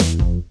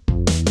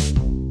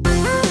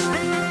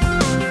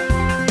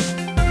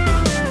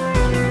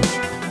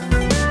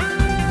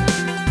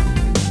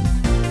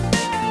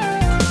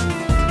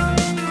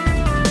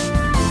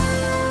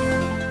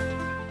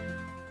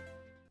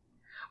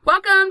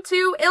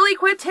Emily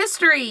Quits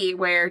History,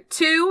 where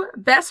two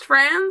best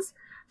friends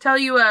tell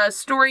you a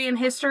story in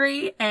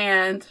history,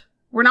 and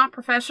we're not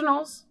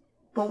professionals,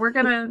 but we're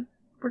gonna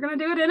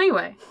do it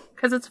anyway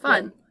because it's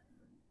fun. Yeah.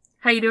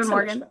 How you doing,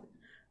 Morgan?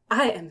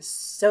 I am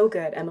so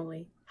good,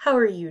 Emily. How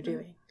are you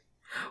doing?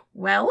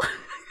 Well,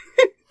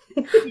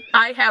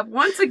 I have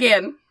once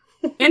again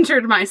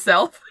injured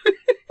myself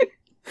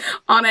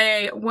on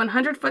a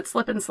 100-foot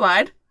slip and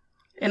slide,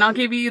 and I'll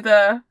give you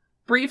the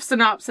brief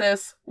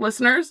synopsis,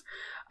 listeners.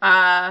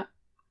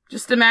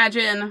 Just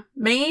imagine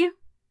me,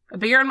 a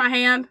beer in my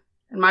hand,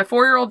 and my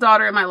 4-year-old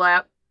daughter in my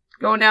lap,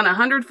 going down a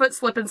 100-foot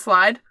slip and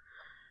slide,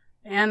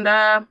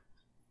 and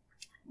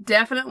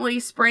definitely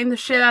sprained the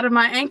shit out of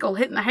my ankle,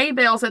 hitting the hay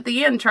bales at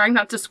the end, trying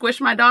not to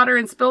squish my daughter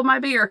and spill my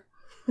beer.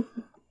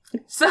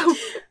 So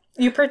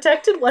you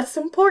protected what's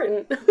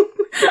important.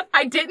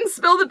 I didn't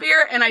spill the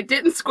beer and I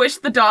didn't squish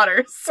the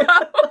daughter. So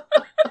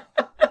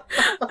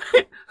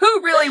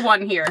who really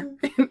won here?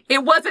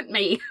 It wasn't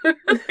me.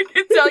 I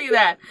can tell you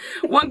that.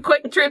 One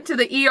quick trip to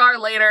the ER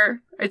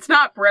later. It's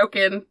not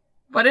broken,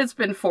 but it's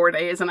been 4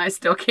 days and I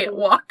still can't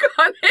walk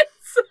on it.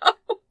 So,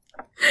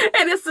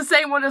 and it's the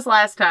same one as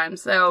last time.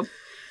 So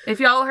if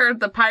y'all heard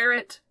the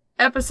pirate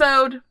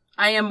episode,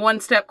 I am one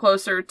step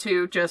closer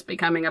to just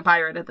becoming a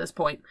pirate at this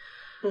point.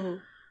 Mm-hmm.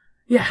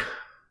 Yeah.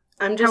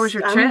 How was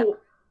your trip?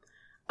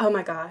 Oh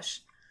my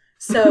gosh.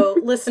 So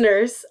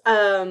listeners,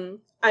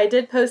 I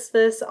did post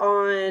this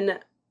on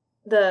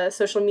the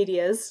social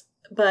medias,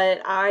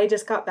 but I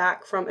just got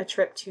back from a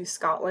trip to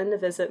Scotland to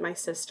visit my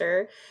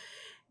sister,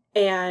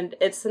 and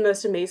it's the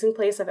most amazing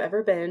place I've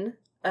ever been.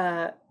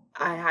 I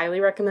highly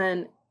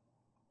recommend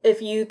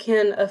if you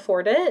can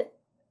afford it,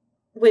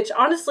 which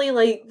honestly,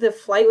 like, the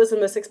flight was the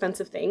most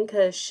expensive thing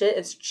because shit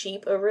is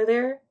cheap over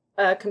there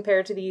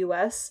compared to the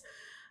US.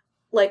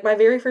 Like, my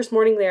very first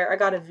morning there, I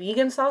got a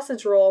vegan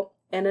sausage roll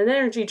and an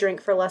energy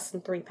drink for less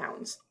than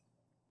 £3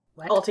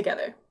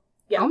 altogether.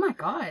 Yeah. Oh my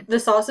God. The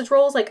sausage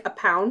roll was like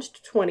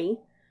 £1.20,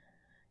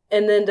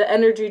 and then the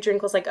energy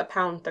drink was like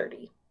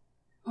 £1.30.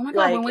 Oh my God.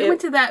 Like, when we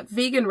went to that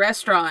vegan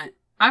restaurant,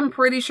 I'm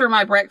pretty sure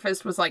my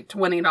breakfast was like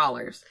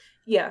 $20.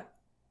 Yeah.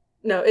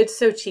 No, it's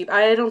so cheap.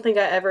 I don't think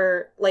I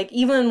ever, like,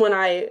 even when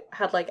I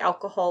had like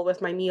alcohol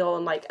with my meal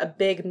and like a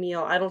big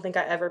meal, I don't think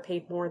I ever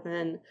paid more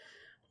than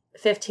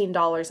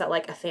 $15 at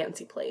like a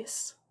fancy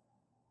place.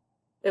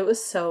 It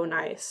was so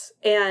nice.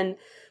 And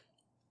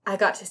I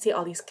got to see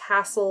all these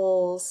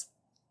castles.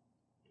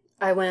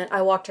 I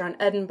walked around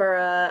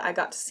Edinburgh. I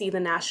got to see the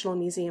National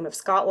Museum of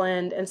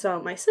Scotland. And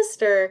so my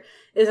sister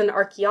is an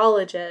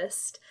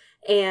archaeologist,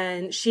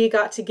 and she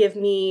got to give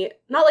me,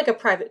 not like a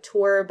private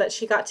tour, but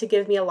she got to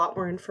give me a lot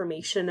more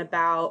information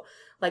about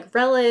like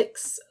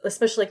relics,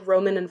 especially like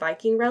Roman and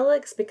Viking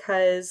relics,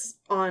 because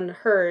on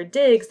her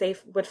digs, they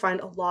would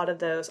find a lot of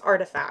those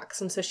artifacts.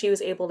 And so she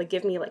was able to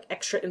give me like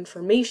extra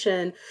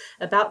information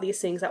about these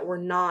things that were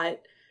not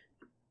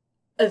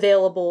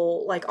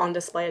available like on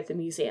display at the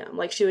museum.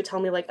 Like, she would tell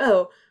me like,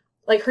 oh,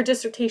 like her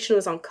dissertation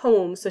was on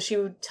combs, so she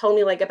would tell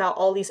me like about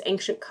all these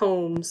ancient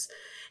combs,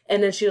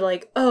 and then she would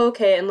like, oh,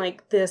 okay, and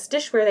like this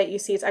dishware that you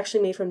see is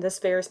actually made from this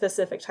very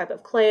specific type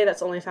of clay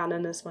that's only found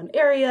in this one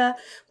area,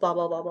 blah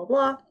blah blah blah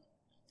blah.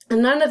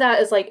 And none of that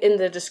is like in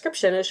the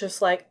description. It's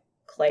just like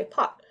clay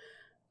pot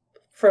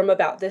from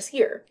about this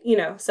year, you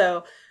know.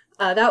 So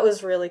that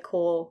was really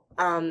cool.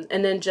 And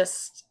then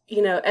just,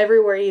 you know,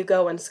 everywhere you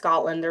go in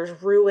Scotland,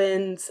 there's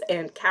ruins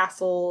and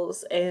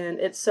castles, and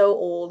it's so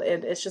old,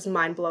 and it's just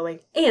mind-blowing.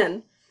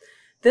 And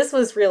this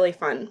was really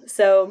fun.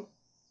 So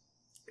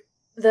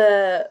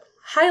the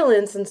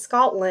Highlands in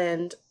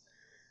Scotland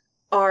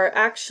are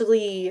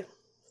actually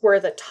where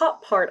the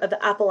top part of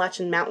the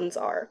Appalachian Mountains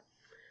are.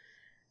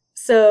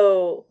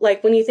 So,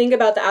 like, when you think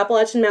about the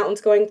Appalachian Mountains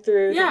going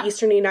through the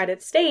eastern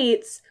United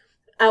States,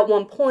 at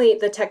one point,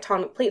 the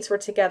tectonic plates were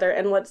together,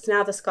 and what's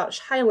now the Scottish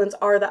Highlands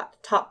are the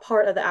top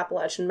part of the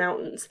Appalachian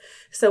Mountains.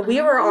 So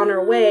we were on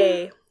our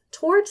way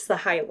towards the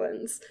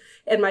Highlands,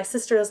 and my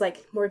sister was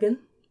like, Morgan,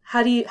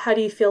 how do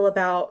you feel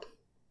about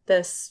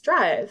this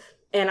drive?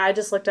 And I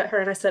just looked at her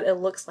and I said, it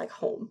looks like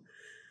home.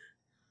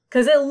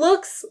 Because it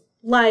looks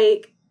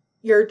like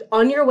you're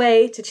on your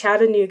way to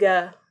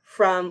Chattanooga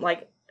from,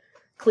 like,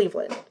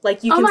 Cleveland.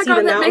 Like, you can see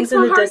the mountains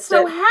in the distance.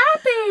 Oh my God, that makes my heart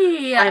so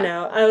happy. I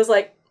know. I was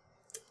like,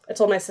 I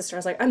told my sister, I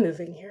was like, I'm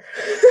moving here.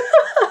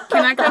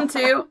 Can I come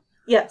too?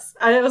 Yes.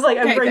 I was like,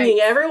 okay, I'm bringing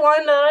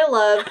everyone that I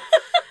love,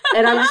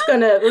 and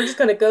we're just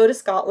gonna go to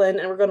Scotland,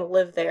 and we're gonna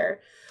live there.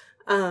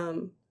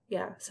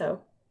 Yeah,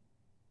 so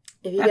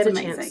if you get a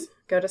chance,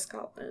 go to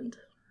Scotland.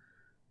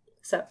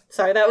 So,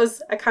 sorry,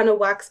 I kind of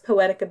waxed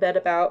poetic a bit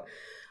about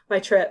my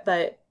trip,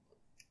 but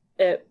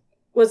it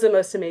was the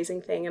most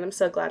amazing thing, and I'm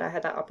so glad I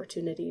had that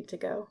opportunity to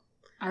go.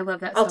 I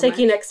love that I'll take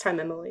you next time,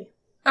 Emily.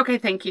 Okay,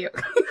 thank you.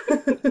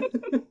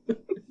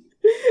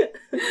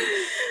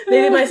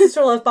 Maybe my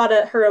sister will have bought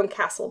her own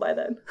castle by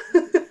then.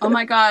 Oh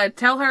my God.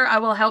 Tell her I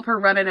will help her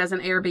run it as an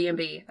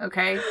Airbnb,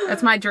 okay?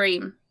 That's my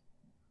dream.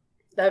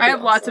 I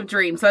have lots of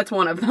dreams. That's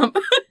one of them.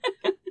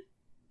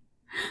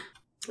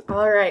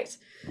 All right.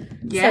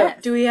 Yes.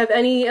 So, do we have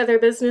any other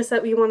business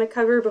that we want to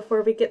cover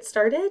before we get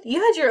started?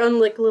 You had your own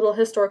little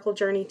historical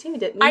journey too,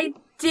 didn't you? I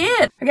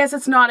did. I guess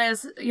it's not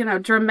as,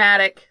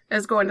 dramatic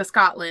as going to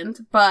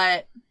Scotland,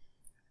 but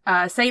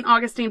St.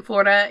 Augustine,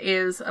 Florida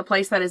is a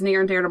place that is near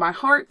and dear to my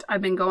heart.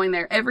 I've been going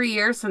there every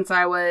year since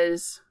I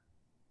was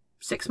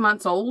 6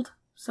 months old,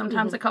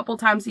 sometimes a couple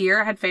times a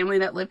year. I had family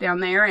that lived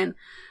down there, and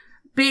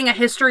being a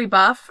history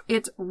buff,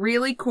 it's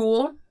really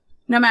cool,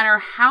 no matter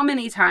how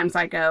many times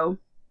I go,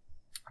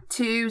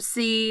 to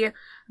see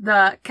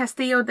the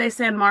Castillo de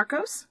San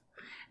Marcos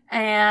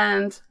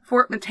and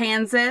Fort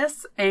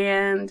Matanzas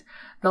and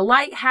the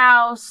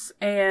lighthouse.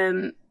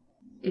 And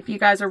if you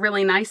guys are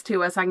really nice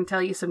to us, I can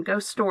tell you some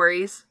ghost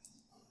stories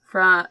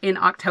in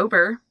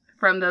October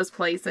from those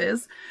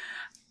places.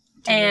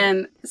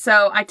 And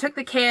so I took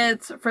the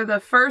kids for the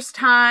first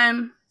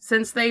time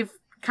since they've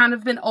kind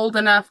of been old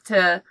enough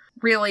to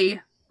really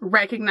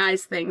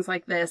recognize things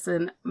like this.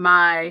 And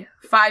my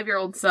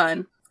 5-year-old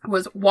son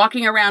was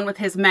walking around with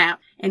his map,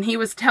 and he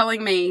was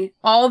telling me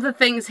all the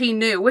things he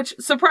knew, which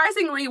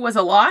surprisingly was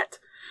a lot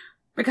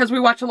because we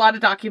watch a lot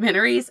of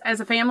documentaries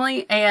as a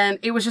family. And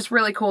it was just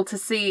really cool to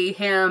see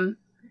him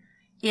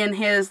in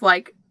his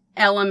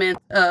element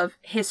of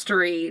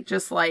history,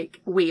 just like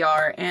we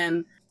are.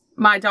 And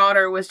my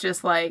daughter was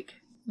just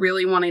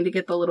really wanting to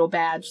get the little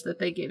badge that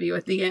they give you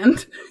at the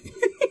end.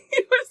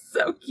 It was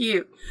so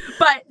cute.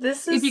 But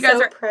this is if you guys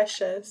so are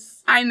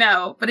precious. I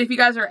know. But if you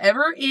guys are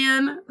ever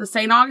in the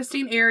St.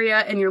 Augustine area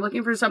and you're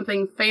looking for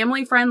something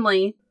family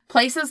friendly,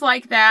 places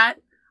like that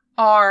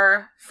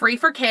are free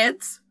for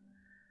kids.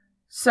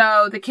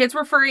 So the kids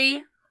were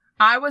free.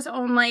 I was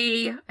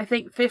only, I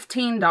think,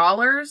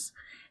 $15.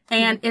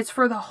 And it's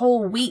for the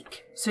whole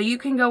week. So you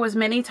can go as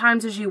many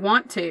times as you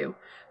want to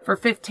for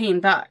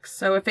 $15.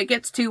 So if it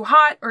gets too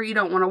hot or you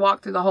don't want to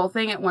walk through the whole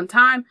thing at one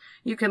time,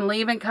 you can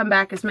leave and come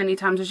back as many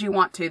times as you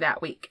want to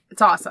that week.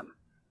 It's awesome.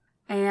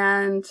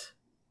 And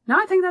no,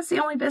 I think that's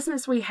the only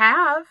business we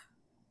have.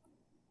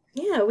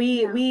 Yeah,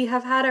 we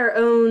have had our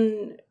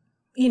own,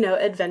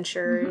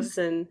 adventures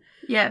and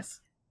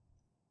yes.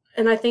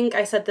 And I think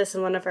I said this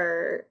in one of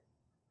our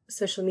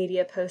social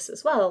media posts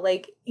as well.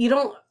 You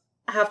don't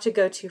have to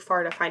go too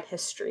far to find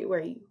history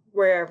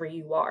wherever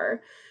you are.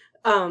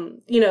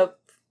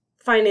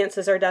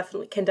 Finances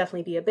can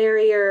definitely be a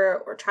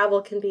barrier, or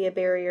travel can be a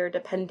barrier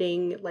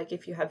depending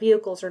if you have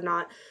vehicles or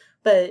not.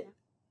 But,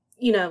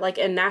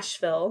 in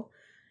Nashville,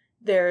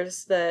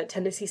 there's the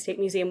Tennessee State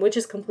Museum, which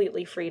is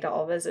completely free to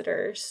all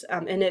visitors.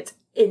 And it's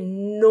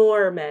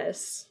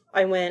enormous.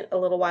 I went a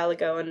little while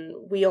ago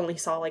and we only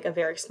saw a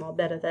very small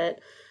bit of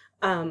it.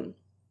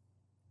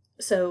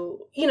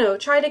 So,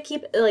 try to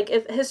keep,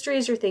 if history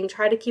is your thing,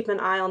 try to keep an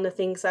eye on the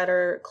things that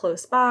are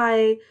close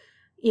by.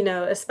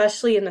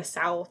 Especially in the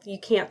South, you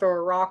can't throw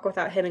a rock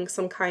without hitting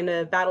some kind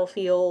of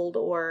battlefield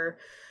or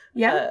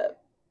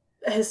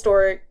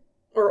historic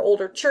or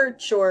older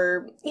church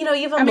or,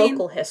 even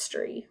local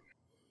history,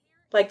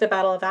 like the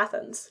Battle of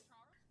Athens.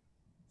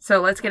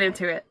 So let's get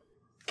into it.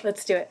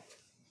 Let's do it.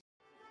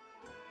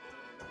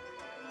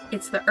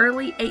 It's the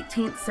early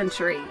 18th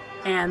century,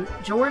 and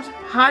George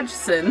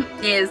Hodgson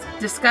is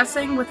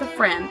discussing with a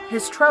friend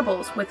his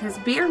troubles with his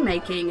beer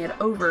making it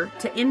over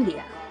to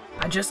India.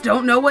 I just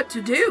don't know what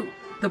to do.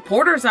 The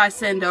porters I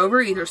send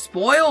over either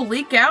spoil,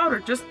 leak out, or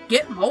just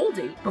get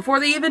moldy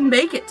before they even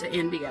make it to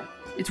India.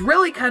 It's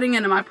really cutting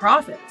into my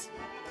profits.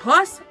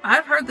 Plus,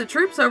 I've heard the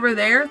troops over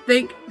there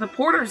think the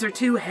porters are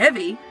too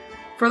heavy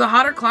for the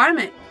hotter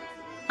climate.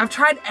 I've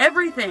tried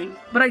everything,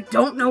 but I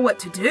don't know what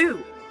to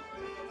do.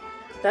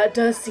 That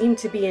does seem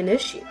to be an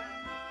issue.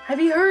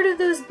 Have you heard of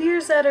those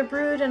beers that are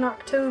brewed in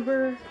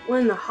October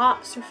when the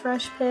hops are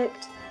fresh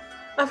picked?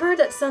 I've heard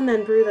that some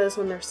men brew those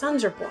when their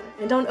sons are born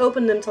and don't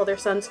open them till their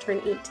sons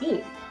turn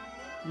 18.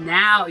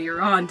 Now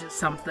you're on to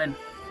something.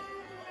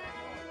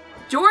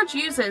 George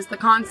uses the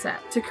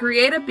concept to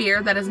create a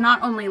beer that is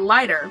not only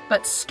lighter,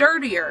 but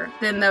sturdier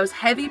than those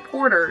heavy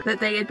porter that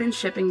they had been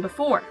shipping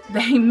before.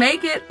 They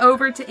make it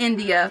over to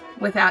India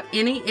without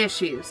any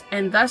issues,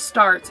 and thus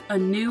starts a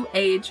new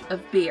age of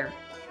beer.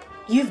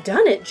 You've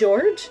done it,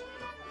 George.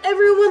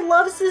 Everyone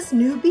loves this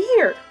new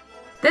beer.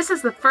 This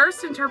is the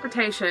first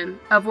interpretation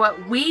of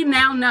what we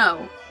now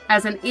know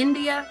as an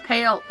India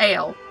Pale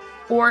Ale,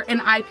 or an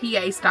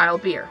IPA-style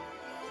beer,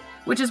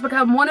 which has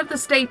become one of the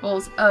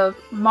staples of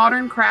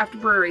modern craft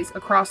breweries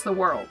across the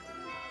world.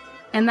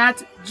 And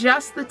that's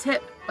just the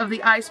tip of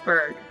the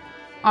iceberg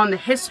on the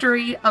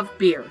history of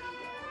beer.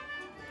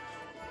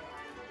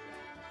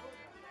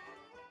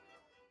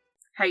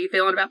 How you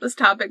feeling about this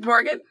topic,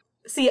 Morgan?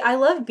 See, I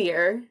love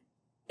beer,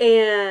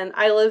 and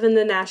I live in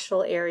the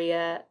Nashville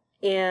area,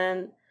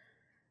 and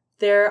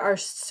there are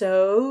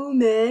so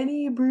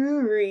many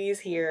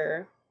breweries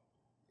here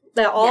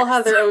that all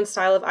have their own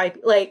style of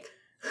IPA.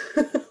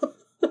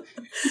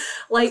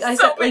 I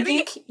said,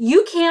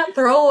 you can't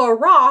throw a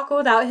rock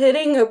without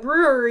hitting a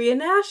brewery in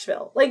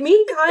Nashville. Me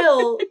and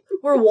Kyle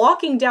were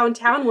walking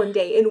downtown one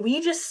day, and we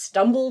just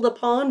stumbled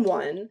upon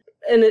one,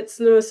 and it's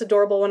the most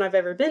adorable one I've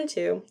ever been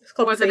to. It's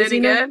called Was it any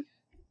good?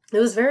 It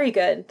was very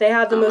good. They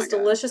had the Oh my most God.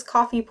 delicious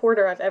coffee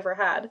porter I've ever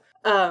had.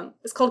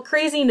 It's called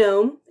Crazy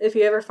Gnome. If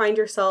you ever find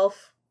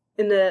yourself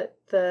in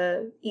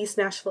the East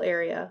Nashville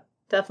area,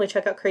 definitely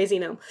check out Crazy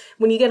Gnome.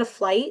 When you get a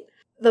flight,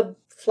 the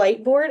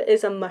flight board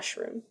is a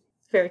mushroom.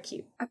 Very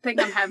cute. I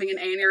think I'm having an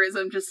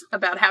aneurysm just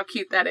about how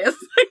cute that is.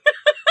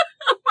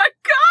 Oh my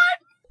God!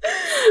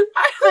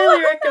 I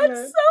Highly love recommend.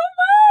 that so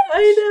much!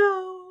 I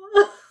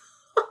know.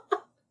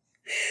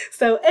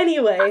 So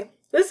anyway,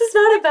 this is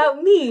not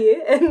about me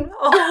and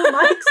all of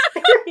my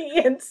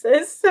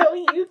experiences, so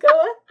you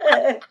go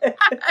ahead.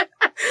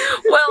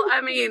 Well,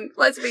 I mean,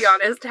 let's be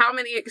honest. How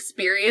many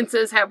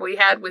experiences have we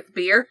had with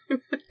beer?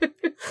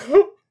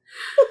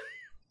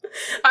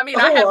 I mean,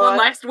 I had one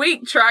last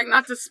week trying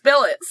not to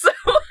spill it, so.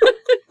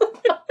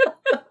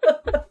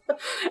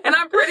 And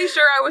I'm pretty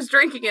sure I was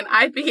drinking an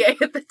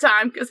IPA at the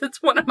time because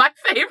it's one of my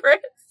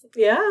favorites.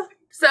 Yeah.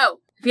 So,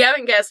 if you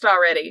haven't guessed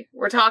already,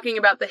 we're talking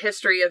about the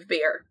history of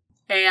beer.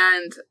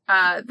 And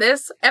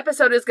this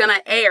episode is going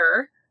to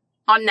air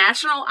on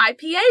National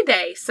IPA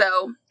Day.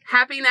 So,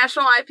 happy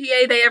National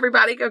IPA Day,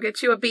 everybody. Go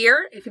get you a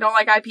beer. If you don't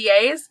like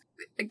IPAs,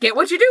 get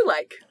what you do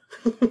like.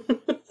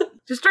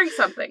 Just drink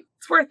something.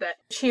 It's worth it.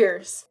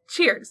 Cheers.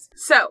 Cheers.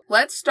 So,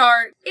 let's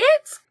start.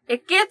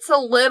 It gets a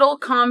little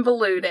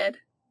convoluted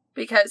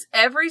because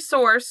every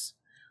source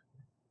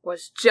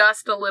was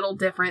just a little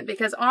different.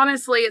 Because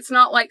honestly, it's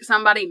not like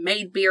somebody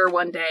made beer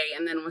one day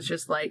and then was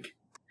just like,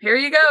 here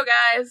you go,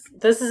 guys.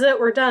 This is it.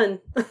 We're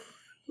done.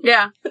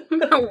 Yeah,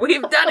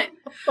 we've done it.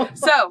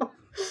 So,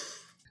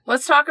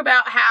 let's talk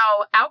about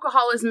how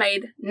alcohol is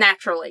made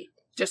naturally,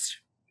 just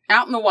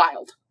out in the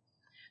wild.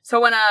 So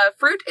when a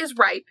fruit is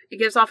ripe, it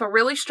gives off a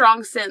really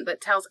strong scent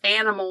that tells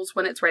animals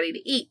when it's ready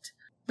to eat.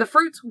 The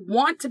fruits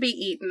want to be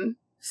eaten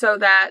so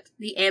that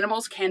the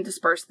animals can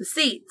disperse the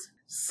seeds.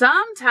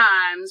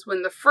 Sometimes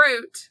when the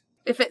fruit,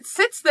 if it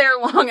sits there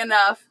long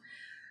enough,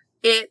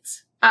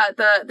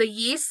 the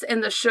yeast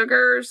and the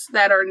sugars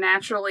that are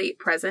naturally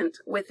present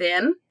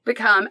within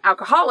become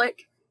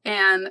alcoholic,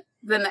 and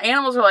then the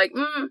animals are like,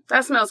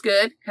 that smells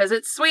good because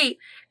it's sweet,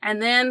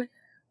 and then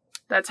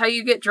that's how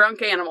you get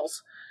drunk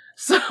animals.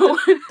 So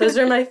those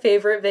are my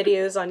favorite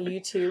videos on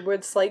YouTube where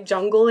it's like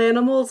jungle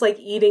animals like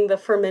eating the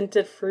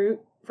fermented fruit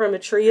from a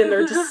tree and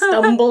they're just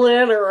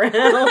stumbling around.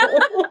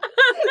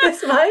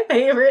 It's my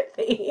favorite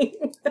thing.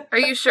 Are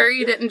you sure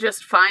you didn't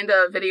just find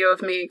a video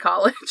of me in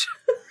college?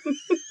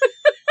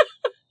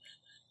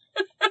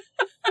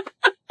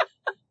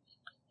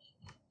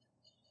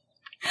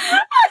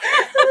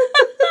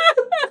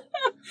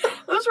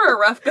 Those were a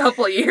rough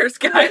couple of years,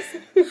 guys.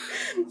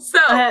 So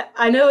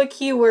I know a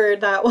keyword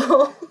that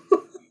will.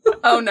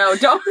 Oh no,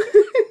 don't.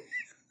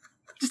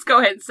 Just go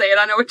ahead and say it.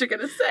 I know what you're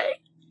going to say.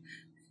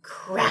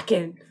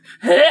 Kraken.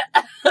 I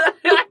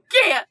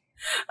can't.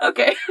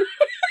 Okay.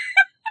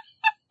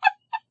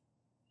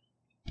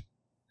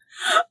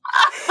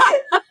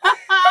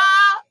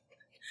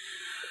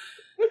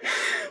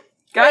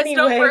 Guys, Anyway.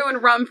 don't ruin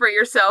rum for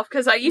yourself,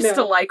 because I used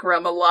to like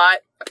rum a lot.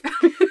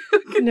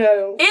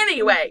 No.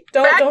 Anyway,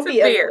 Don't back to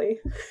be beer. Emily.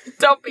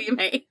 Don't be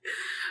me.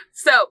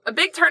 So, a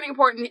big turning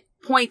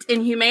point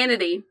in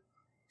humanity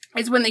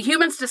is when the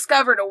humans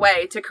discovered a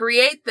way to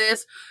create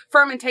this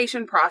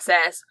fermentation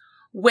process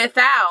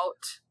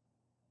without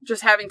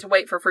just having to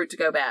wait for fruit to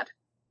go bad.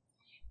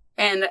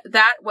 And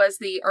that was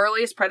the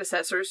earliest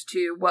predecessors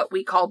to what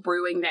we call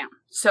brewing now.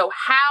 So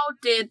how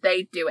did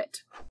they do it?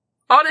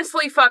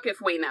 Honestly, fuck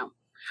if we know.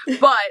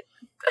 But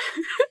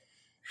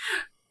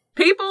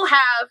people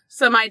have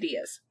some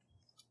ideas.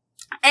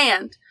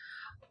 And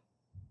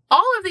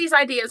all of these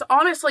ideas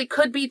honestly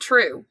could be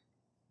true,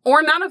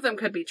 or none of them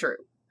could be true.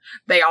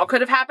 They all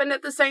could have happened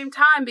at the same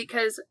time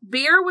because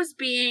beer was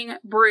being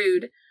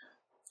brewed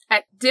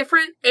at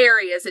different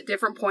areas at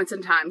different points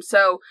in time.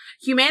 So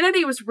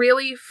humanity was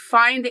really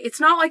it's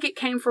not like it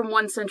came from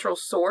one central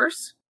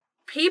source.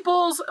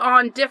 Peoples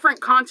on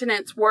different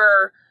continents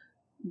were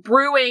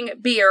brewing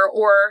beer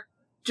or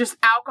just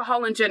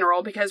alcohol in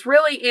general, because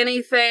really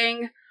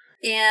anything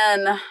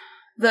in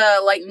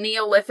the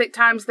Neolithic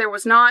times, there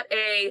was not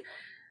a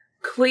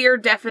clear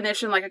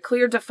definition, like a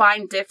clear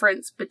defined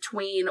difference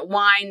between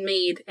wine,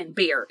 mead, and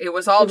beer. It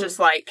was all just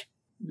like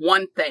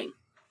one thing.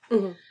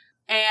 Mm-hmm.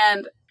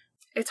 And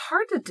it's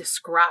hard to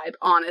describe,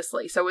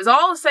 honestly. So it was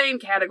all the same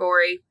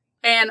category.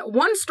 And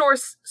one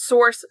source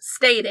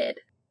stated,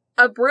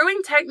 a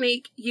brewing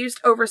technique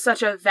used over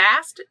such a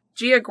vast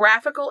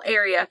geographical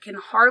area can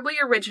hardly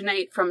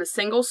originate from a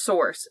single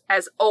source,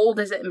 as old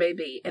as it may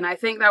be. And I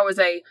think that was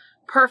a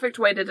perfect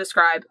way to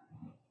describe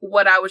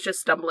what I was just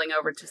stumbling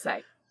over to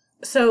say.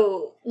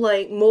 So,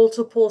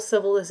 multiple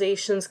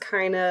civilizations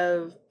kind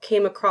of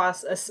came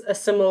across a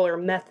similar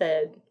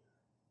method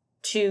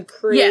to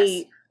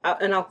create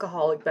an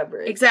alcoholic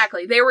beverage.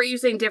 Exactly. They were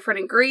using different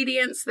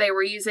ingredients. They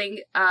were using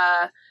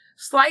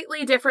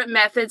slightly different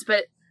methods,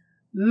 but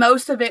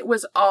most of it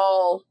was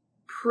all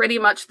pretty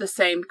much the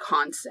same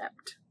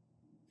concept.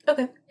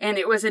 Okay. And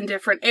it was in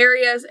different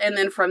areas, and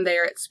then from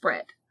there it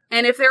spread.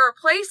 And if there are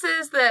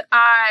places that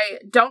I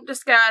don't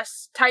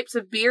discuss, types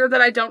of beer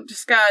that I don't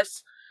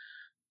discuss,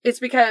 it's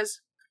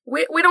because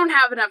we don't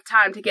have enough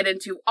time to get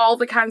into all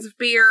the kinds of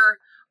beer,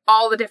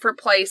 all the different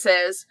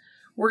places.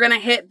 We're going to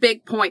hit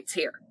big points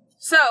here.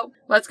 So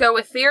let's go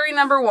with theory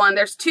number 1.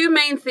 There's 2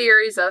 main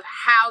theories of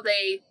how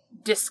they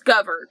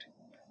discovered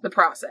the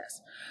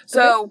process.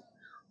 So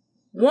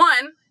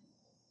one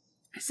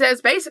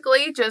says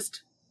basically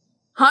just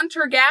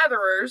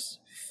hunter-gatherers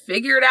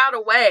figured out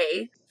a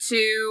way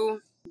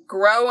to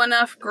grow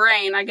enough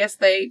grain. I guess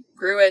they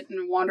grew it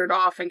and wandered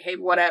off and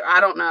came whatever. I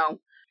don't know.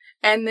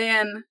 And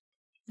then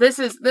this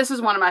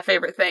is one of my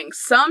favorite things.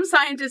 Some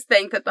scientists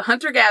think that the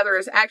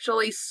hunter-gatherers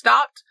actually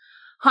stopped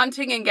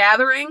hunting and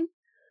gathering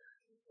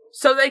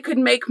so they could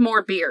make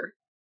more beer.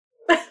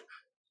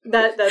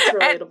 That's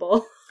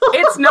relatable.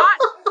 It's not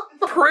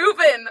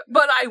proven,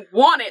 but I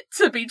want it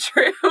to be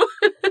true.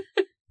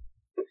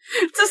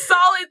 It's a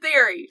solid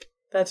theory.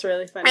 That's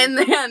really funny. And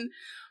then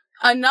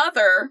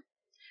another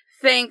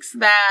thinks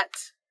that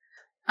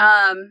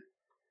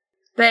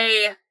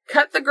they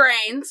cut the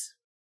grains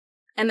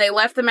and they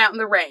left them out in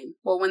the rain.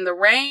 Well, when the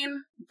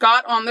rain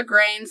got on the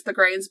grains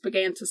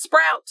began to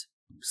sprout.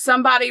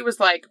 Somebody was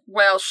like,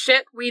 well,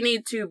 shit, we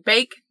need to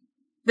bake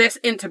this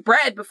into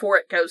bread before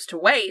it goes to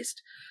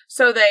waste.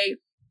 So they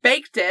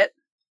baked it,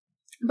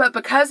 but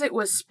because it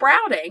was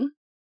sprouting,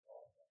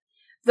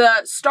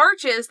 the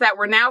starches that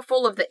were now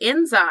full of the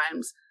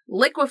enzymes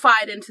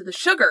liquefied into the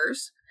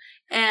sugars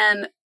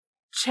and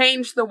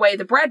changed the way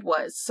the bread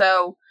was.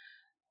 So,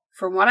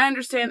 from what I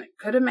understand, it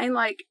could have made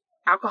like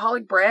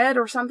alcoholic bread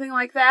or something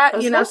like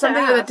that.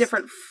 Something with a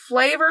different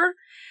flavor.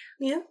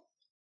 Yeah.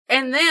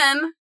 And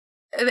then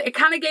it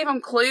kind of gave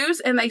them clues,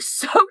 and they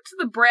soaked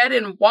the bread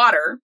in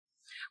water,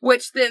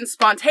 which then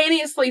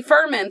spontaneously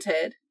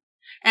fermented,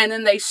 and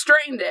then they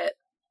strained it.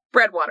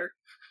 Bread water.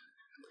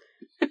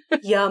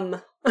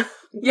 Yum.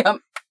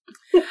 Yum.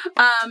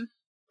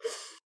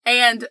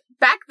 And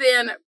back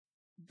then,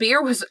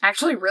 beer was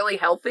actually really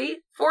healthy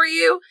for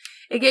you.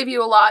 It gave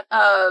you a lot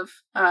of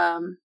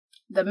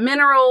the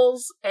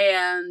minerals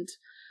and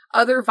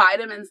other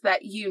vitamins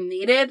that you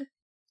needed.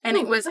 And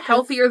it was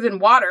healthier than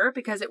water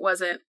because it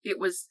was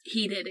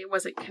heated. It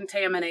wasn't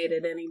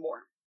contaminated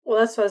anymore. Well,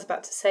 that's what I was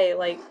about to say.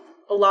 Like,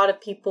 a lot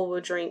of people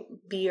would drink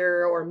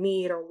beer or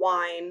mead or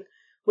wine,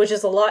 which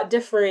is a lot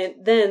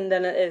different then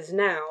than it is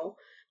now.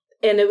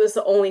 And it was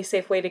the only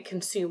safe way to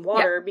consume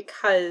water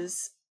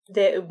because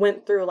it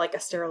went through like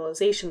a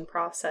sterilization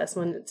process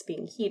when it's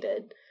being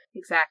heated.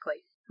 Exactly.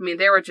 I mean,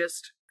 there were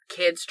just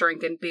kids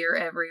drinking beer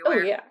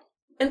everywhere. Oh, yeah.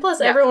 And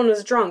plus, everyone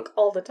was drunk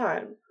all the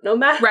time. No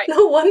matter, right.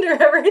 No wonder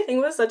everything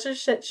was such a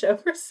shit show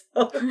for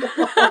so long.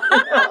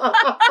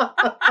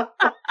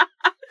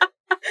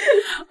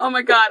 Oh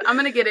my God, I'm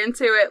going to get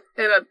into it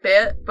in a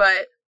bit,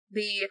 but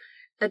the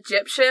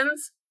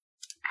Egyptians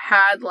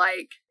had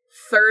like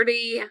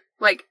 30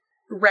 like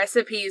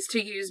recipes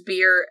to use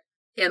beer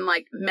in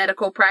like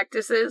medical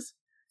practices.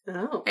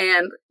 Oh.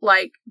 And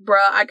like,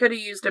 bruh, I could have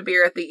used a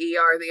beer at the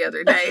ER the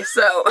other day,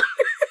 so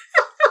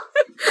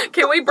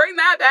can we bring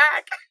that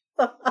back?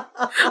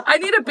 I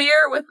need a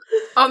beer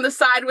on the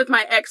side with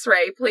my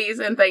x-ray, please,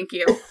 and thank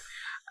you.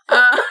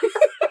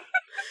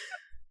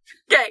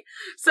 Okay,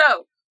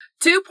 so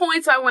 2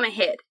 points I want to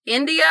hit.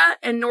 India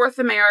and North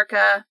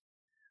America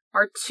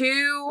are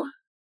 2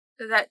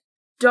 that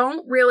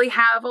don't really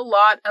have a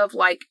lot of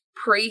like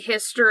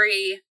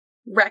prehistory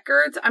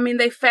records. I mean,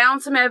 they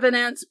found some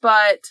evidence,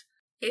 but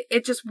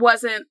it just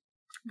wasn't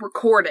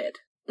recorded.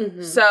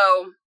 Mm-hmm. So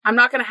I'm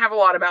not going to have a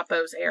lot about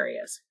those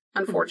areas,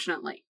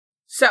 unfortunately.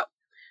 Mm-hmm. So,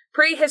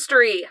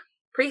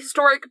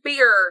 prehistoric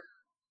beer.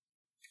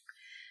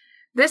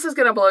 This is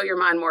going to blow your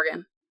mind,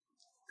 Morgan.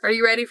 Are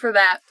you ready for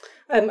that?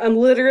 I'm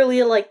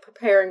literally like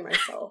preparing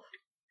myself.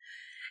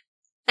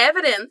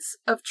 Evidence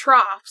of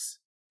troughs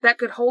that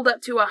could hold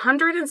up to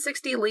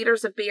 160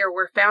 liters of beer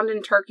were found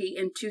in Turkey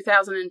in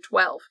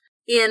 2012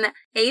 in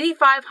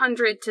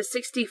 8500 to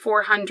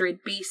 6400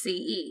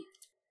 BCE.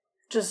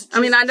 Just I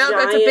mean, I know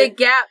giant, that's a big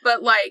gap,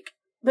 but like...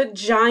 But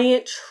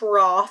giant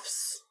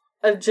troughs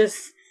of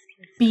just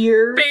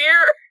beer.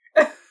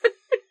 Beer!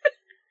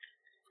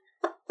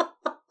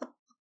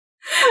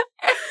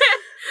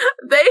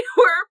 They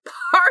were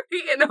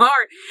partying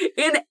hard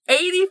in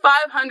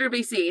 8500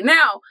 BC.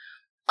 Now,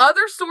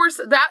 other source,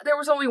 there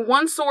was only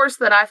one source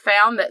that I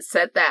found that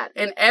said that.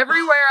 And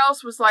everywhere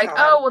else was like, God.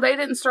 Oh, well, they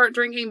didn't start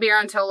drinking beer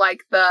until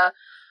like the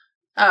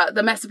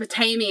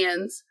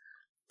Mesopotamians.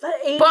 But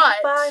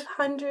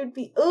 8500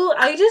 BC. Ooh,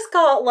 I just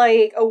got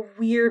like a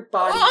weird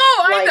body.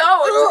 Oh, like,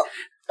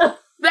 I know.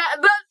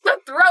 The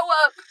throw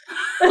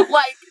up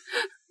like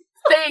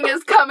thing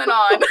is coming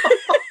on.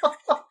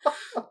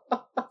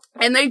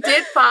 And they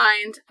did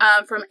find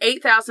from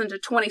 8,000 to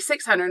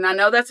 2,600. And I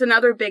know that's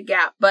another big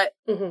gap, but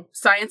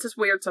science is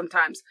weird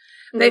sometimes.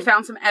 Mm-hmm. They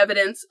found some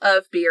evidence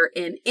of beer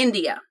in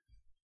India.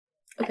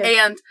 Okay.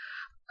 And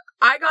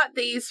I got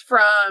these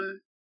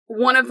from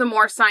one of the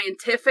more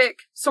scientific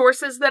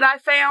sources that I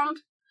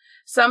found.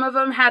 Some of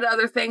them had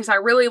other things. I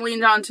really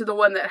leaned on to the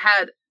one that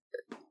had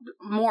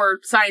more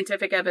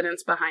scientific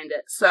evidence behind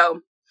it.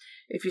 So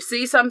if you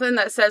see something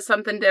that says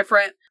something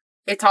different,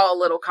 it's all a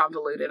little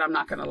convoluted. I'm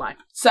not going to lie.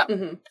 So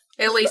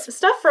At least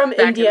stuff from back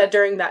India in the-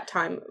 during that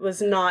time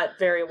was not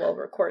very well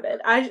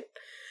recorded.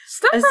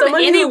 Stuff as from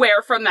someone who-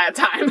 anywhere from that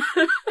time.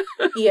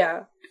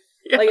 Yeah.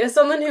 Yeah. Like, as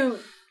someone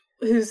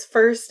whose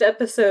first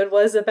episode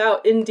was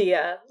about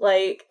India,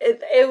 like,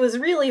 it was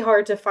really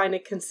hard to find a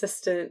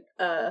consistent,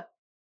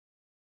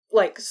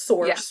 like,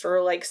 source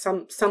or, like,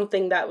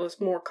 something that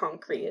was more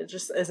concrete. It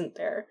just isn't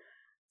there.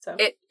 So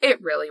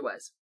It really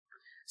was.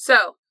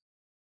 So,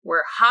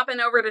 we're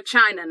hopping over to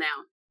China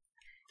now.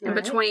 And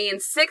Alright. between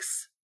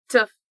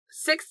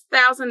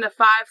 6,000 to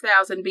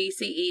 5,000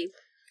 BCE,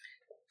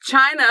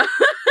 China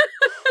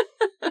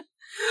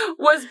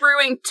was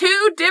brewing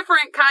 2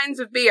 different kinds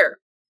of beer.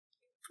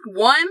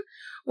 One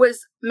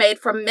was made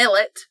from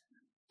millet,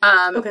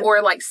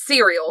 or like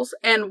cereals,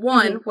 and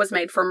one was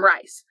made from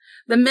rice.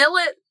 The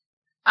millet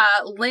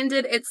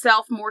lended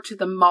itself more to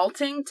the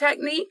malting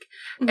technique,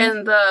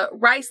 and the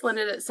rice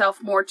lended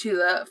itself more to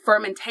the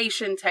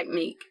fermentation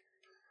technique.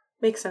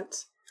 Makes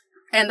sense.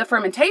 And the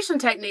fermentation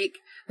technique,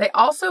 they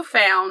also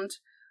found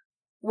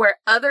where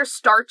other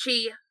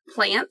starchy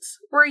plants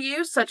were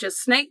used, such as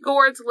snake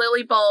gourds,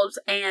 lily bulbs,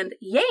 and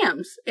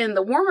yams in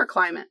the warmer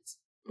climates.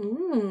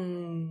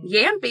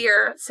 Yam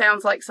beer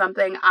sounds like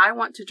something I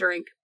want to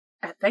drink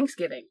at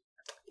Thanksgiving.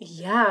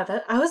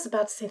 Yeah, I was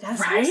about to say that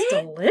Right?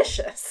 sounds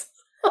delicious.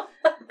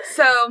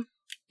 So,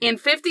 in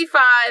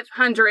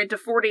 5,500 to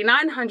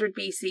 4,900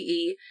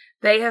 BCE,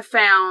 they have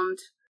found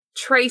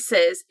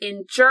traces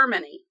in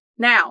Germany.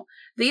 Now,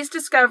 these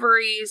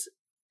discoveries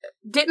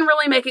didn't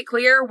really make it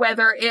clear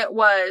whether it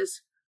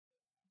was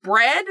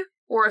bread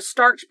or a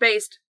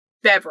starch-based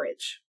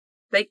beverage.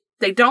 They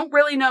don't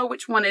really know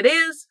which one it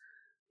is,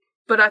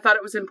 but I thought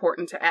it was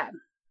important to add.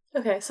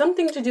 Okay,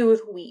 something to do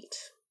with wheat.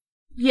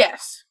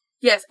 Yes.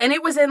 Yes, and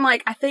it was in,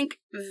 like, I think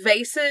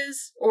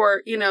vases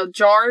or,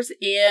 jars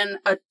in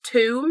a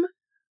tomb.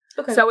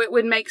 Okay. So it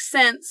would make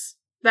sense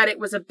that it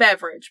was a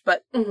beverage,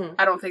 but Mm-hmm.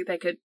 I don't think they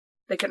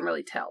couldn't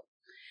really tell.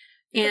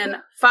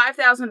 In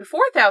 5,000 to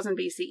 4,000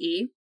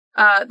 BCE,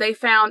 they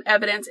found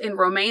evidence in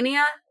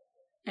Romania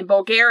and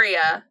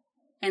Bulgaria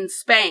and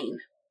Spain.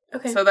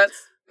 Okay. So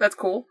that's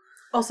cool.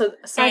 Also,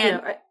 side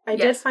note, I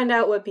did find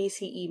out what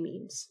BCE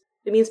means.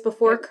 It means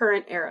before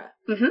current era.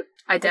 Mm-hmm.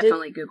 I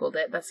definitely Googled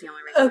it. That's the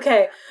only reason.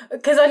 Okay,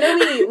 because I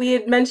know we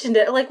had mentioned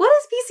it. Like, what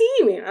does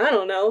BCE mean? I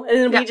don't know. And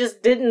then we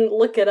just didn't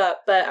look it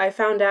up, but I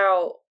found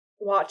out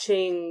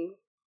watching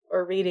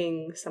or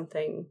reading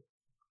something.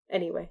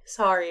 Anyway,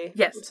 sorry.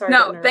 Yes. I'm sorry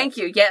No, thank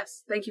you.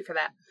 Yes, thank you for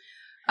that.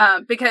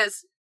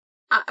 Because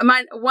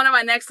one of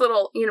my next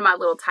little, my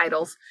little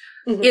titles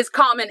is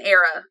Common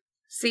Era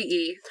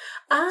CE.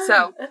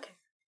 So, okay.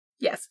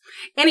 Yes.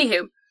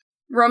 Anywho,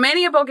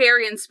 Romania,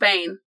 Bulgaria, and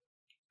Spain,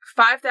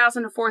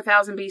 5,000 to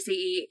 4,000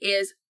 BCE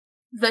is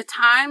the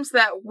times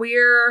that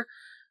we're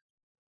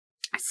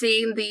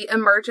seeing the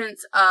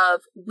emergence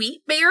of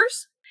wheat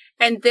beers.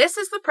 And this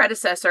is the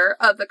predecessor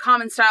of the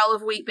common style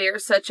of wheat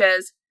beers, such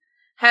as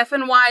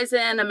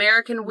Hefeweizen,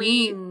 American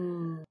Wheat.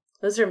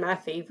 Those are my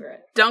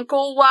favorite.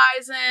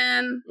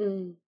 Dunkelweizen,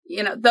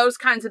 those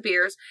kinds of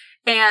beers.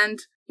 And,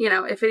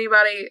 if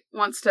anybody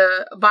wants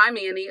to buy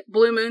me any,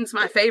 Blue Moon's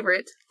my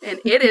favorite, and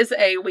it is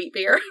a wheat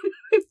beer.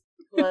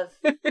 I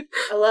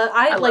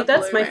like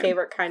that's Blue my Moon.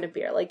 favorite kind of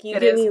beer. Like, you It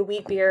give is. me a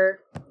wheat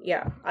beer,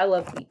 yeah, I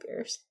love wheat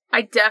beers.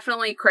 I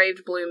definitely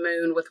craved Blue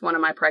Moon with one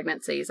of my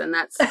pregnancies, and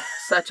that's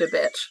such a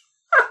bitch.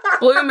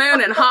 Blue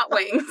Moon and hot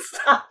wings.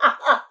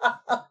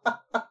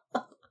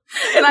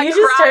 And I you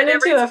just cried turned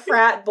every into a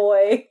frat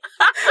boy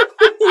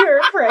when you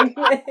were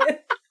pregnant.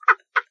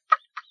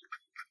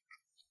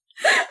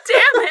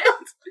 Damn it!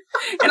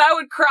 And I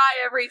would cry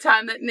every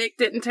time that Nick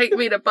didn't take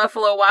me to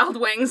Buffalo Wild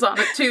Wings on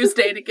a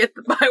Tuesday to get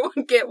the buy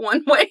one, get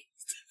one wings.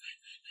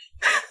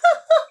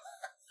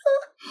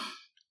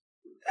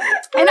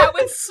 And I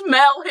would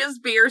smell his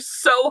beer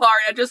so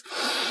hard. I just...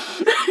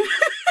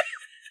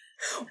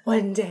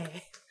 One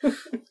day.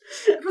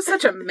 It was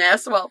such a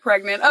mess while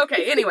pregnant.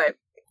 Okay, anyway.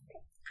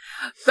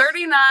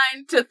 39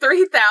 to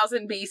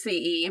 3,000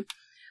 BCE.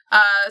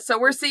 So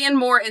we're seeing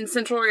more in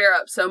Central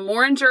Europe. So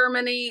more in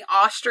Germany,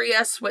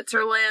 Austria,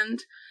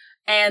 Switzerland,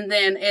 and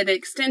then an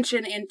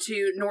extension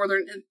into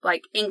northern,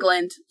 like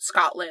England,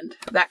 Scotland,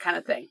 that kind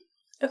of thing.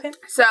 Okay.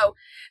 So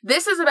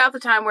this is about the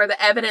time where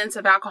the evidence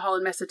of alcohol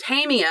in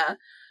Mesopotamia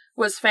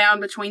was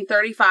found between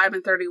 35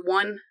 and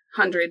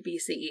 3100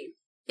 BCE.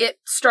 It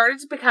started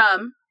to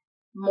become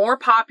more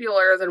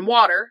popular than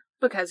water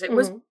because it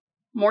was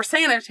more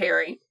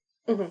sanitary.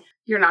 Mm-hmm.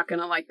 You're not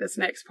going to like this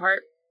next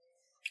part.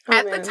 Oh,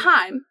 At the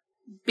time,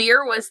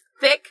 beer was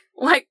thick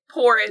like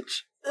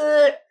porridge.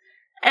 Ugh.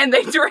 And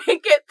they drank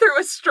it through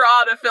a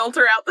straw to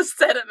filter out the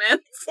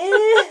sediments.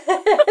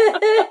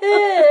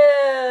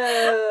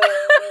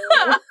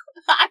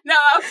 I know,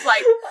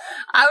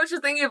 I was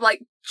just thinking of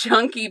like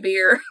chunky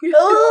beer.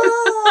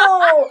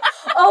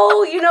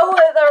 Oh, you know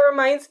what that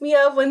reminds me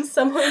of? When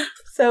someone,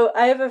 so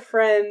I have a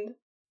friend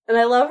and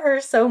I love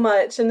her so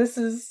much, and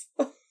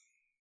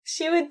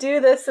she would do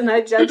this and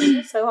I judged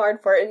her so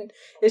hard for it. And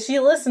if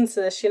she listens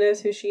to this, she knows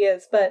who she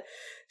is, but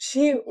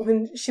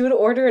when she would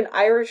order an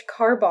Irish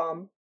car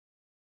bomb,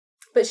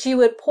 But she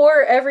would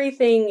pour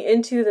everything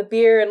into the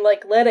beer and,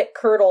 like, let it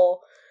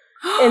curdle.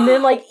 And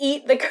then, like,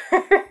 eat the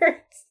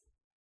curds.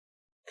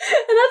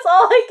 And that's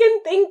all I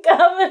can think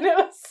of. And it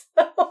was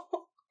so...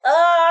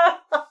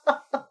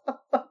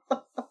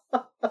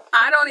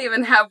 I don't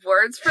even have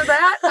words for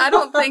that. I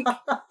don't think...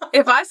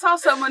 If I saw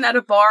someone at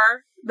a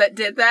bar that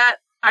did that,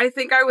 I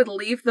think I would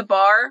leave the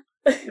bar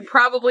and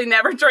probably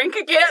never drink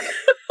again.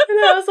 And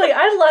I was like,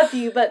 I love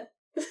you, but...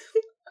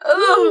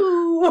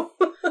 Ooh.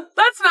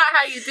 That's not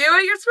how you do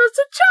it. You're supposed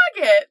to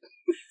chug it.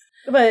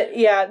 But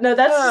yeah, no,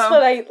 that's just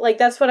what I, like,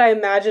 that's what I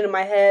imagine in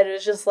my head.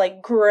 It's just,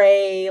 like,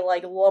 gray,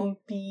 like,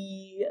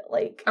 lumpy,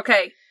 like...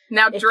 Okay,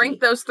 now icky. drink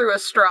those through a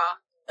straw.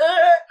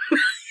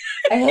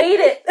 I hate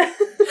it.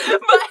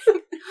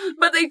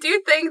 but they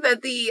do think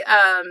that the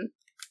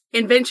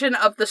invention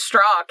of the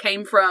straw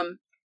came from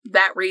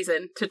that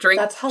reason, to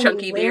drink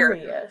chunky beer.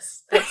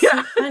 That's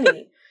so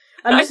funny.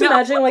 I'm just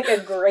imagining, like, a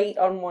grate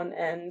on one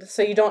end,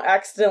 so you don't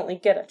accidentally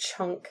get a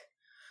chunk.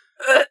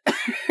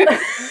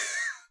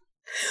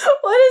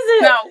 What is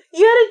it? No.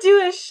 You had to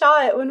do a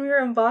shot when we were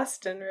in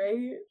Boston,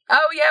 right?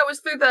 Oh yeah,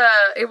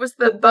 it was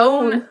the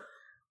bone.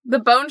 The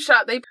bone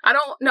shot. I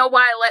don't know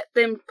why I let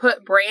them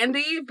put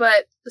brandy,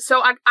 but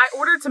so I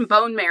ordered some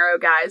bone marrow,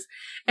 guys,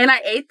 and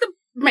I ate the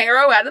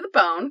marrow out of the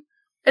bone,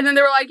 and then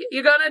they were like,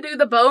 "You gonna do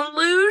the bone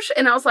luge?"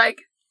 And I was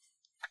like,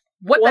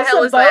 "What the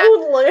hell is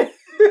that?"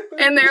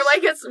 And they're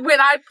like, "It's when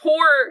I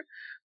pour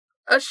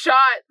a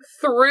shot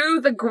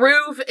through the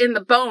groove in the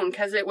bone,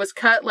 because it was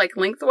cut like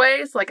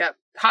lengthways, like a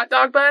hot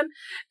dog bun."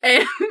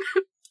 And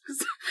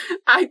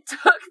I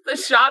took the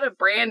shot of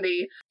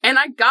brandy and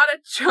I got a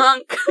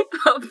chunk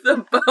of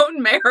the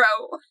bone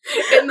marrow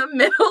in the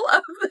middle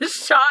of the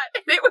shot,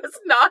 and it was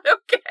not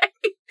okay.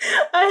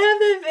 I have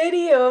the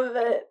video of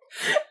it.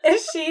 And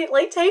she,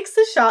 like, takes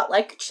the shot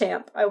like a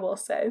champ, I will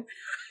say.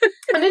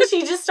 And then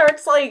she just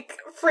starts, like,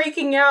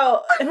 freaking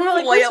out. And we're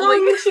like, what's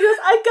wrong? And she goes,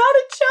 I got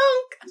a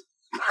chunk.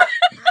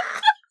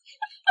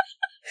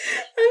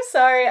 I'm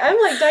sorry. I'm,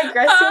 like,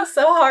 digressing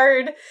so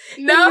hard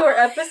in your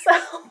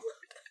episode.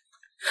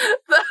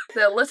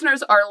 The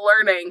listeners are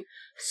learning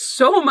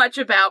so much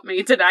about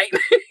me tonight.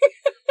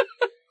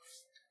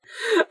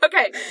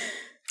 Okay,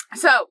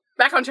 so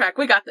back on track.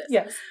 We got this.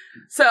 Yes.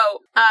 So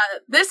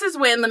this is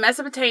when the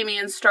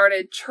Mesopotamians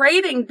started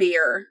trading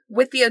beer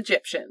with the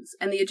Egyptians,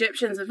 and the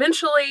Egyptians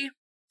eventually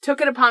took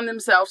it upon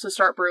themselves to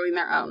start brewing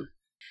their own.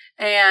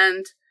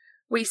 And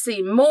we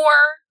see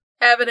more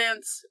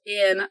evidence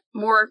in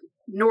more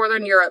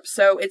Northern Europe,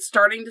 so it's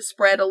starting to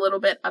spread a little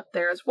bit up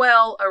there as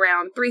well,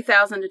 around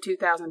 3000 to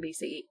 2000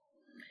 BCE.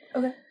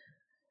 Okay.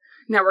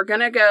 Now we're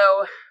gonna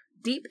go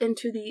deep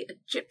into the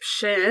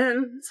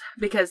Egyptians,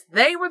 because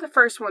they were the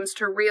first ones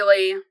to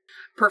really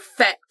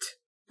perfect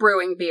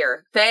brewing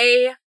beer.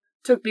 They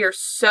took beer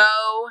so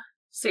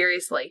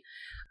seriously.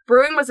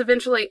 Brewing was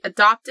eventually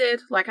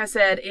adopted, like I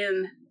said,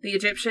 in the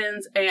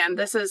Egyptians, and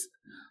this is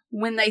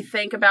when they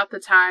think about the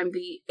time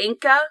the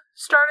Inca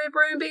started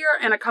brewing beer,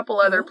 and a couple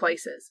other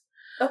places.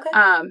 Okay.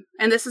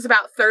 And this is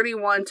about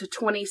 31 to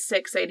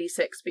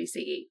 2686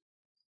 BCE.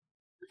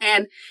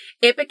 And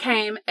it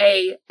became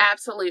a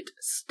absolute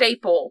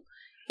staple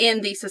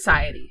in these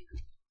societies.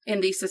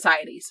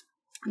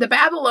 The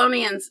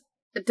Babylonians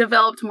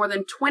developed more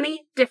than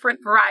 20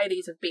 different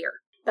varieties of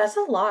beer. That's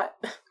a lot.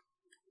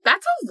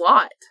 That's a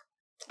lot.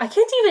 I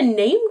can't even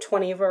name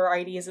 20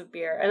 varieties of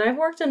beer, and I've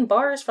worked in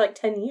bars for like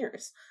 10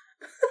 years.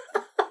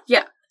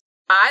 Yeah.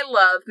 I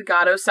love the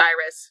god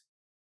Osiris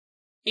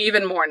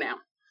even more now.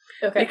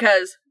 Okay.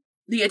 Because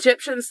the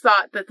Egyptians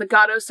thought that the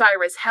god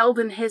Osiris held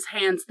in his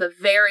hands the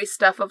very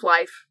stuff of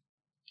life.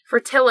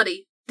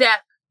 Fertility,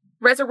 death,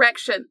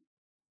 resurrection,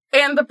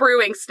 and the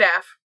brewing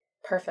staff.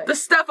 Perfect. The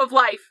stuff of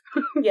life.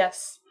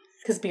 Yes,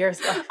 because beer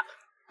is life.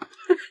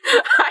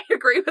 I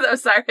agree with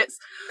Osiris.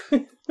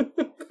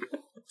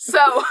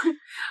 So,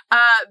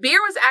 beer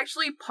was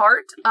actually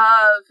part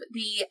of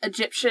the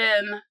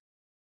Egyptian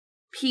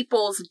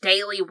people's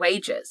daily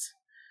wages,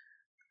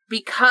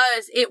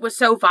 because it was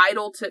so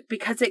vital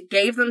because it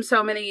gave them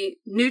so many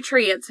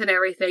nutrients and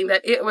everything,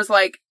 that it was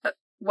like,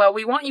 well,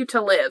 we want you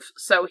to live,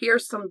 so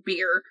here's some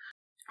beer.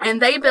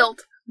 And they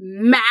built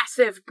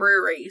massive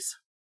breweries.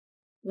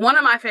 One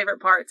of my favorite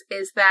parts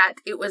is that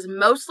it was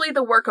mostly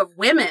the work of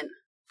women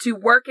to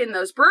work in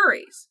those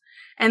breweries.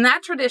 And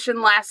that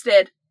tradition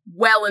lasted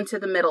well into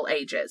the Middle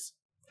Ages.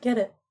 Get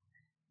it?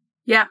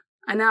 Yeah,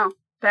 I know.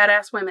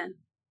 Badass women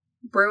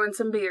brewing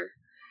some beer.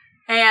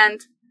 And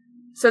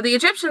so the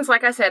Egyptians,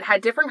 like I said,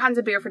 had different kinds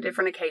of beer for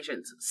different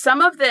occasions. Some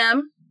of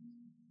them,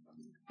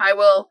 I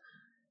will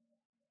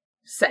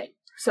say.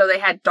 So they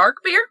had dark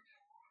beer,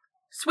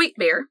 sweet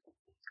beer,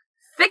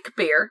 thick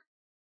beer.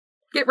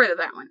 Get rid of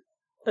that one.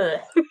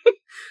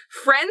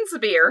 Friends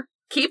beer.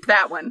 Keep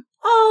that one.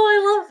 Oh,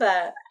 I love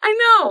that. I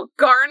know.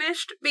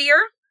 Garnished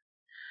beer.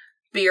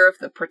 Beer of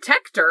the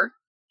Protector.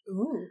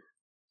 Ooh.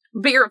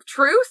 Beer of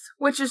Truth,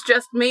 which is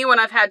just me when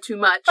I've had too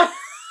much.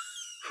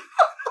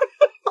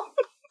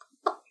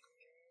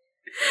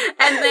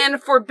 And then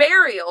for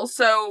burial,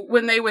 so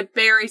when they would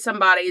bury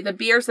somebody, the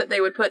beers that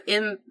they would put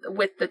in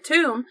with the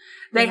tomb,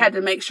 they had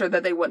to make sure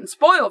that they wouldn't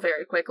spoil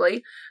very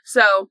quickly.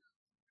 So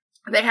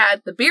they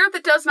had the beer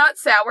that does not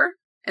sour,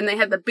 and they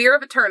had the beer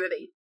of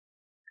eternity.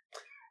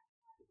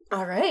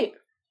 All right.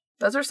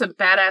 Those are some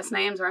badass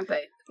names, aren't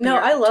they? No,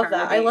 I love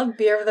that. I love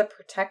Beer of the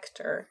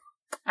Protector.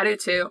 I do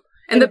too.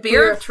 And the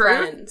Beer of Truth.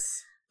 Friends.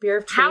 Beer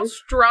of Truth. How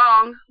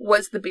strong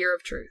was the Beer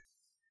of Truth?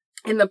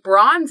 In the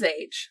Bronze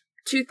Age,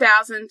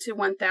 2000 to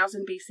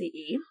 1000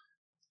 BCE.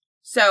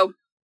 So,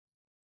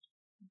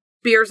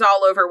 beers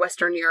all over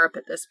Western Europe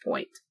at this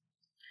point.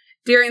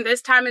 During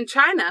this time in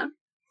China,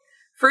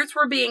 fruits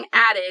were being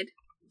added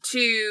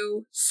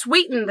to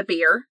sweeten the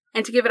beer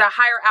and to give it a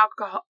higher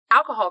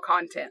alcohol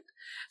content.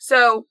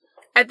 So,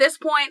 at this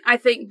point, I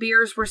think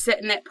beers were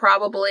sitting at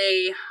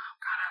probably,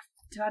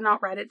 did I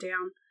not write it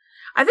down?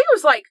 I think it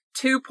was like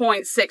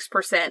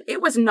 2.6%.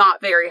 It was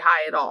not very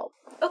high at all.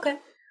 Okay.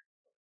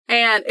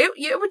 And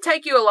it would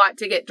take you a lot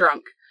to get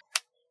drunk.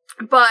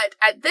 But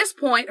at this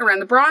point, around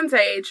the Bronze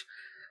Age,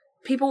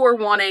 people were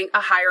wanting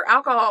a higher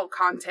alcohol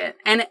content.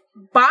 And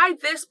by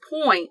this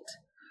point,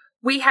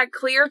 we had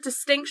clear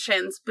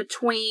distinctions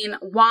between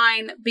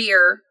wine,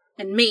 beer,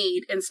 and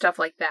mead and stuff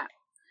like that.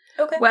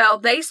 Okay. Well,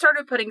 they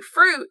started putting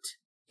fruit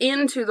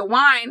into the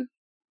wine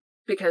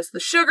because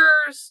the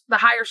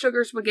higher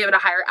sugars would give it a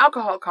higher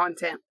alcohol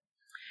content.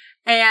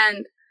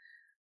 And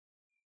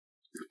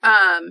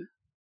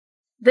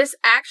this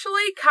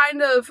actually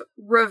kind of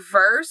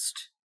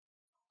reversed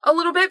a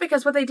little bit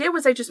because what they did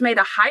was they just made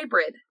a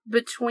hybrid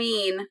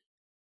between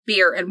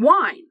beer and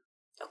wine.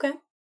 Okay.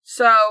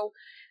 So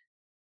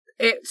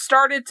it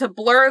started to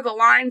blur the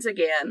lines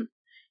again.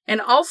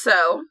 And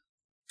also,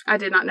 I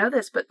did not know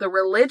this, but the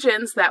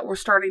religions that were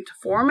starting to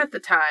form at the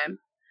time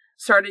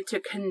started to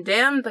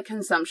condemn the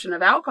consumption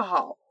of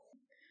alcohol.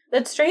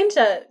 That's strange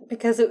that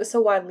because it was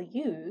so widely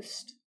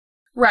used.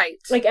 Right.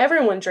 Like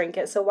everyone drank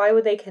it, so why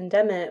would they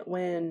condemn it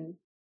when...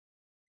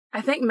 I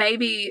think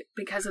maybe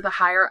because of the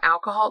higher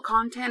alcohol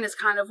content is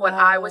kind of what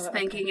I was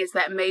thinking, is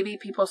that maybe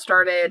people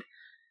started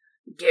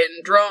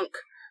getting drunk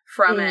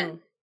from it.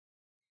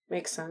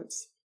 Makes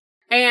sense.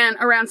 And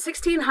around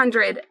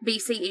 1600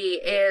 BCE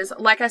is,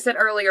 like I said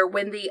earlier,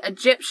 when the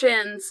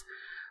Egyptians,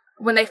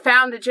 when they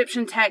found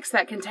Egyptian texts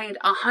that contained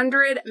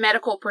 100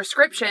 medical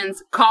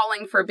prescriptions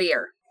calling for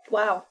beer.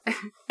 Wow.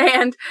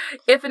 And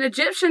if an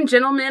Egyptian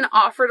gentleman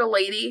offered a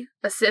lady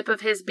a sip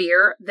of his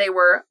beer, they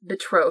were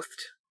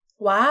betrothed.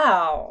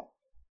 Wow.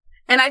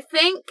 And I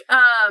think,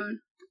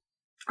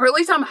 or at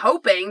least I'm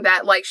hoping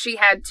that, like, she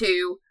had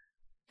to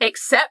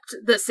accept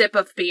the sip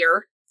of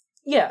beer.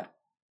 Yeah.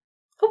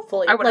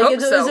 Hopefully. I would hope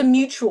so. It was a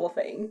mutual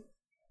thing.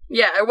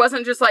 Yeah, it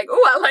wasn't just like,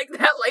 oh, I like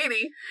that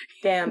lady.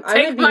 Damn.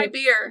 Take my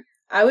beer.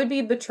 I would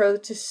be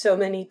betrothed to so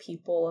many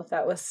people if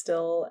that was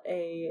still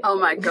a... Oh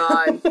my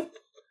God.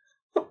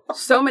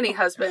 So many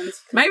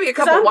husbands. Maybe a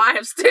couple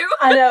wives, too.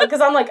 I know,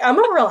 because I'm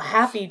a real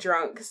happy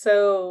drunk.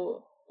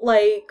 So,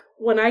 like,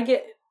 when I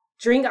get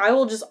drink, I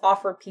will just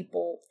offer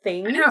people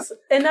things.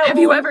 And that Have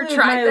you ever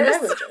tried this?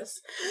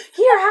 Beverages.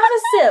 Here, have a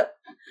sip.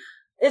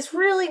 It's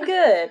really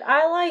good.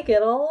 I like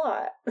it a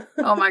lot.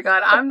 Oh my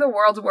God. I'm the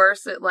world's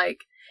worst at, like,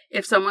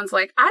 if someone's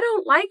like, I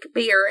don't like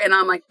beer. And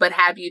I'm like, but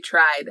have you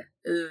tried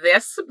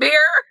this beer?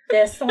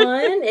 This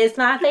one is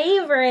my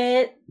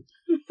favorite.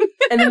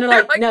 And then they're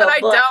like, no, but I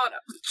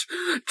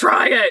don't.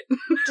 Try it.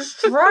 Just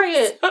try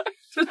it.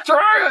 Just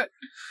try it.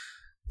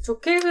 It's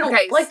okay if you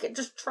don't like it.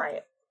 Just try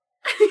it.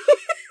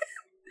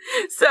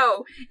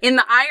 So, in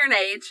the Iron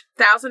Age,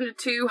 1000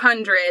 to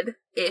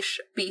 200-ish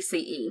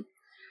BCE,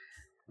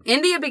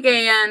 India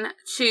began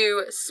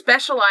to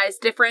specialize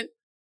different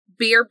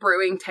beer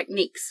brewing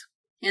techniques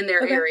in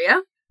their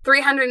area.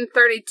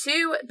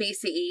 332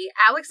 BCE,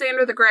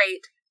 Alexander the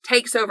Great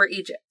takes over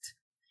Egypt.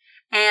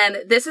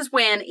 And this is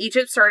when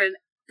Egypt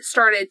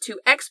started to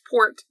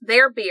export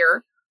their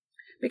beer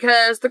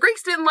because the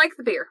Greeks didn't like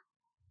the beer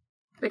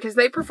because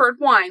they preferred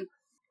wine.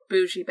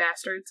 Bougie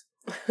bastards.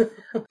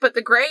 But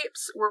the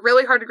grapes were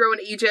really hard to grow in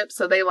Egypt,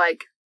 so they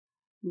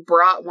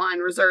brought wine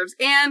reserves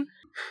in.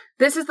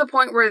 This is the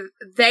point where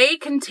they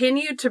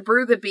continued to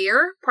brew the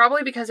beer,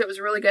 probably because it was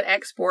a really good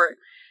export.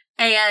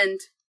 And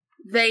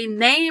they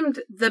named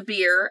the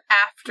beer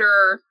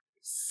after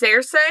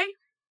Circe,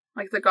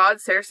 like the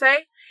god Circe.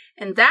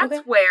 And that's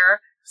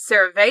where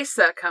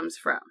cerveza comes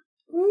from.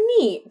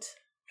 Neat.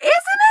 Isn't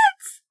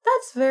it?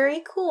 That's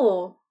very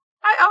cool.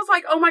 I was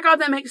like, oh my God,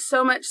 that makes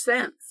so much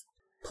sense.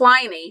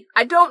 Pliny.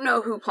 I don't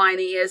know who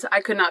Pliny is.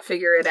 I could not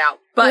figure it out.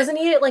 But wasn't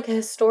he a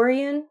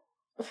historian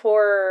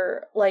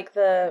for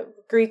the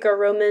Greek or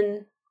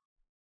Roman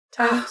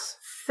times?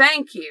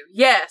 Thank you.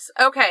 Yes.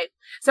 Okay.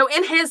 So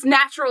in his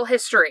natural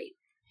history,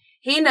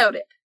 he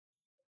noted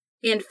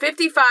in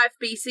 55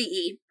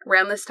 BCE,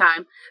 around this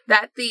time,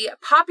 that the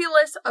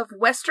populace of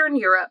Western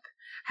Europe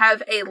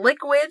have a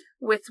liquid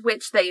with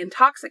which they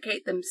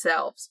intoxicate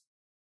themselves,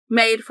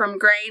 made from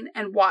grain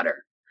and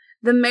water.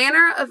 The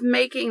manner of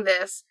making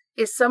this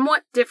is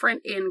somewhat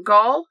different in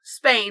Gaul,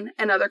 Spain,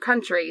 and other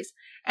countries,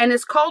 and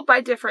is called by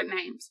different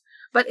names.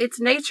 but its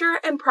nature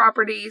and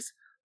properties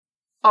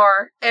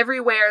are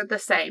everywhere the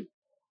same.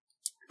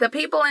 The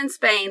people in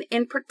Spain,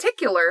 in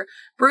particular,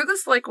 brew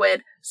this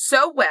liquid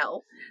so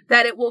well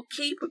that it will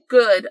keep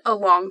good a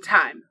long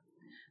time.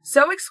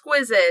 So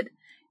exquisite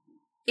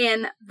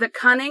in the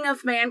cunning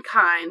of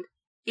mankind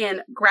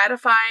in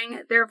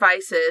gratifying their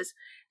vices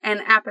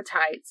and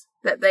appetites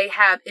that they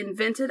have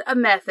invented a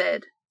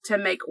method to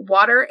make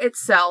water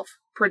itself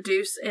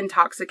produce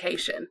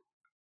intoxication.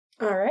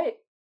 All right.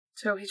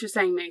 So he's just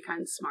saying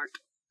mankind's smart.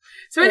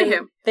 So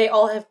anywho. They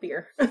all have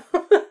beer.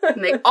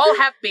 And they all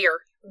have beer.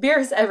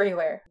 Beer's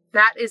everywhere.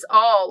 That is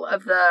all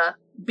of the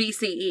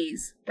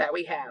BCEs that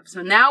we have.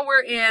 So now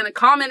we're in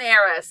Common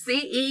Era,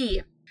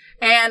 CE.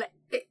 And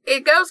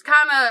it goes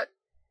kind of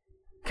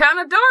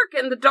dark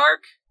in the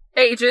Dark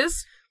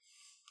Ages.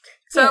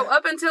 So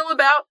up until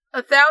about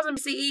 1000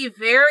 BCE,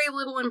 very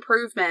little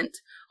improvement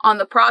on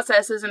the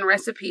processes and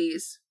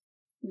recipes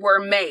were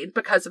made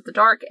because of the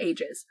Dark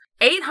Ages.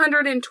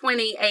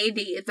 820 AD,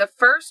 the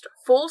first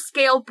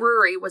full-scale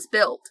brewery was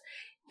built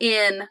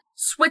in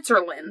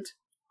Switzerland.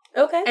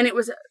 Okay. And it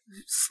was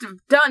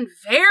done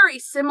very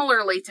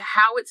similarly to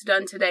how it's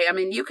done today. I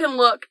mean, you can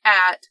look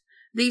at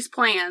these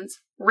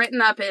plans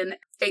written up in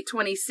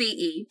 820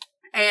 CE,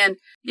 and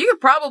you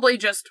could probably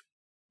just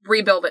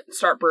rebuild it and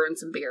start brewing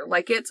some beer.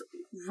 Like, it's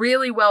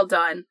really well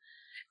done.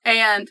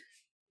 And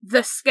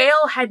the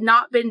scale had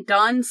not been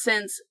done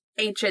since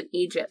ancient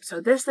Egypt.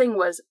 So this thing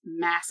was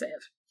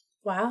massive.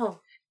 Wow.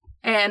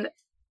 And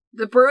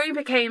the brewing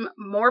became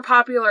more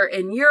popular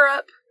in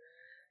Europe,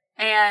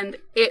 and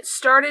it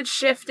started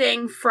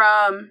shifting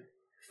from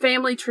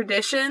family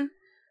tradition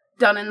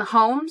done in the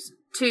homes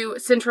to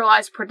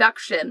centralized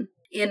production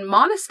in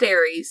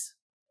monasteries.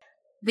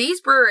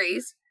 These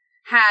breweries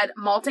had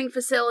malting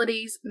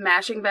facilities,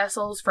 mashing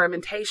vessels,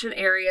 fermentation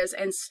areas,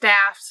 and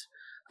staffs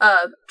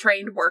of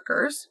trained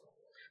workers.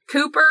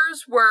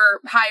 Coopers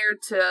were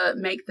hired to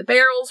make the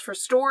barrels for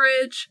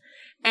storage,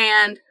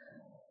 and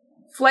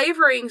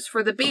flavorings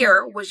for the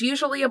beer was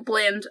usually a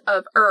blend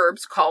of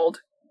herbs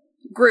called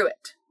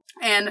gruit.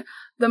 And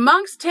the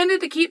monks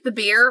tended to keep the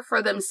beer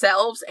for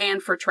themselves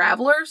and for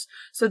travelers,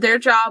 so their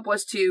job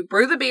was to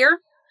brew the beer,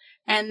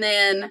 and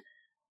then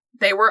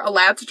they were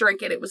allowed to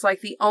drink it. It was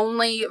like the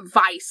only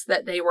vice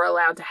that they were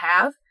allowed to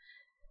have.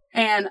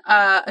 And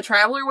a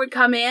traveler would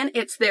come in.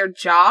 It's their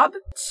job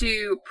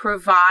to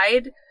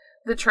provide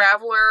the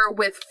traveler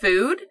with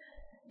food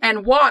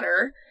and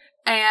water,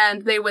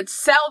 and they would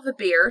sell the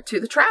beer to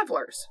the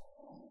travelers.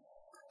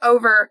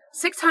 Over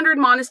 600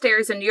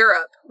 monasteries in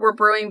Europe were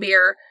brewing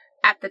beer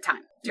at the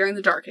time, during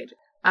the Dark Ages.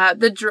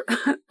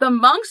 The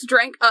monks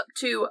drank up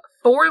to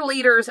 4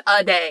 liters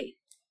a day.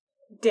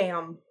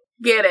 Damn.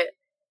 Get it?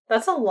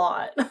 That's a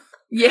lot.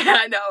 Yeah,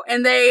 I know.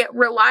 And they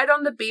relied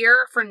on the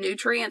beer for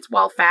nutrients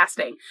while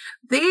fasting.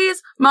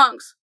 These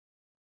monks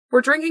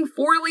were drinking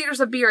 4 liters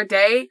of beer a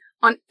day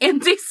on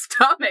empty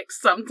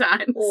stomachs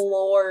sometimes.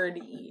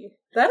 Lordy.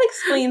 That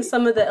explains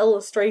some of the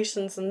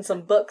illustrations in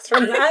some books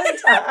from that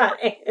time.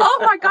 Oh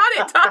my god,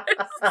 it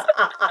does!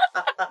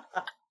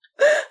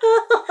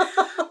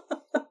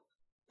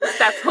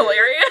 That's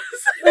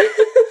hilarious.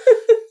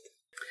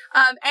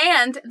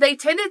 And they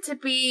tended to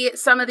be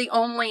some of the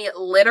only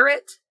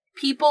literate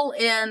people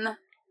in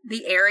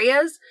the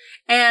areas,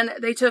 and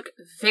they took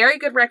very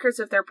good records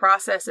of their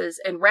processes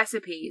and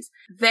recipes.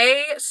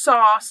 They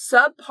saw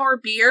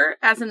subpar beer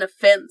as an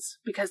offense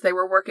because they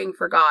were working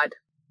for God.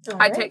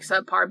 I take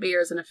subpar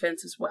beer as an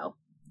offense as well.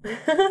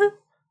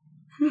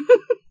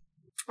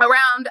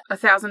 Around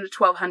 1000 to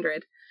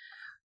 1200,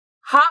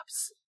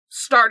 hops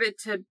started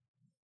to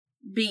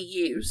be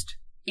used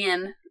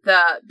in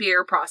the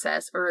beer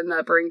process, or in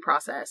the brewing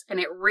process, and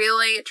it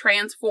really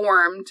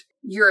transformed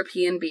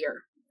European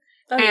beer.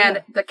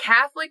 And the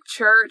Catholic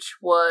Church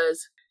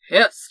was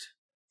pissed.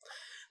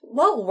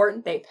 What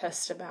weren't they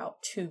pissed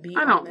about, to be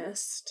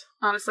honest?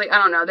 Honestly, I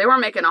don't know. They were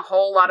making a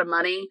whole lot of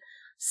money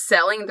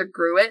selling the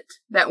gruit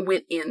that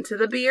went into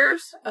the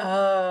beers.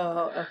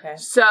 Oh, okay.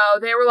 So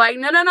they were like,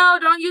 no,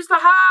 don't use the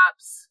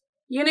hops.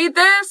 You need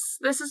this.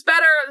 This is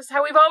better. This is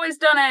how we've always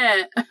done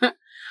it.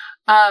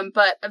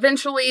 But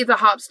eventually the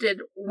hops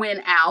did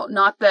win out.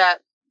 Not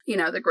that,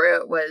 the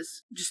gruit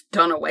was just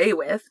done away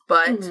with,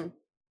 but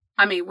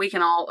I mean, we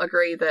can all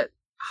agree that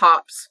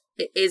hops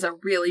is a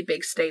really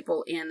big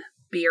staple in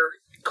beer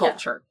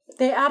culture. Yeah.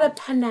 They add a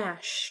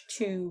panache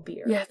to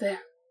beer. Yeah,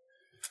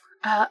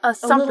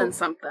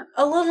 something.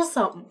 A little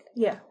something,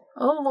 yeah.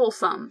 A little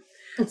something.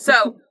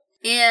 So,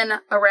 in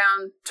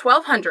around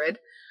 1200,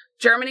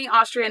 Germany,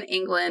 Austria, and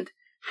England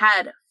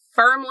had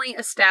firmly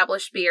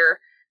established beer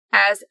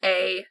as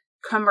a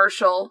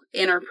commercial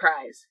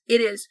enterprise. It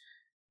is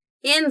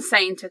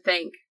insane to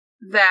think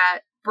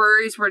that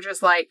breweries were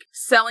just like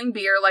selling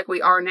beer like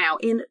we are now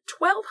in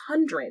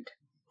 1200.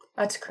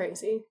 That's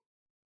crazy.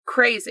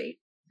 Crazy.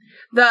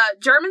 The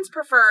Germans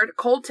preferred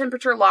cold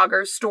temperature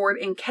lagers stored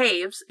in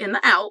caves in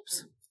the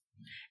Alps,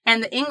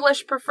 and the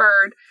English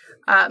preferred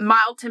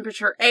mild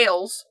temperature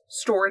ales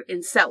stored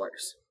in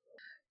cellars.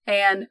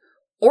 And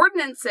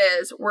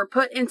Ordinances were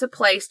put into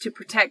place to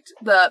protect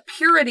the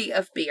purity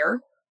of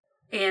beer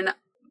in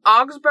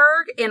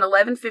Augsburg in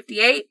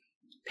 1158,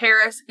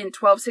 Paris in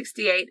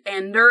 1268,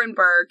 and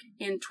Nuremberg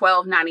in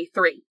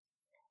 1293.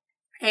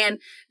 And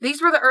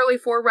these were the early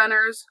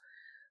forerunners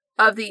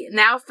of the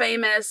now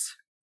famous,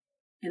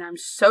 and I'm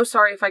so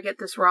sorry if I get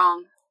this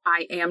wrong,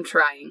 I am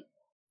trying,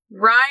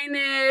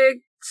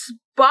 Reinigungsgebot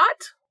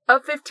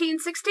of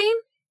 1516?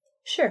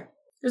 Sure.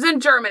 It was in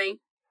Germany,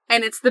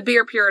 and it's the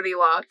beer purity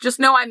law. Just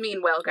know I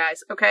mean well,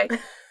 guys, okay?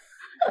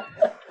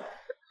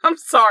 I'm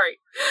sorry.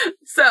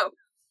 So,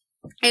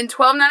 in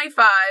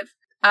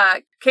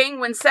 1295, King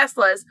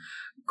Wenceslas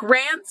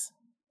grants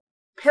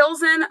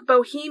Pilsen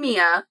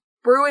Bohemia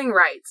brewing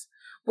rights,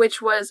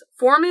 which was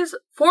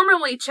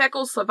formerly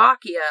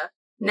Czechoslovakia,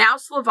 now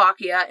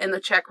Slovakia and the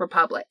Czech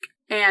Republic.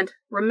 And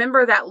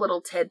remember that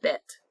little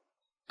tidbit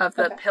of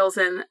the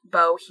Pilsen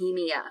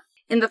Bohemia.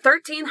 In the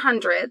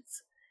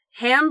 1300s,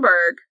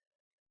 Hamburg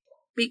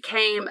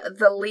became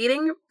the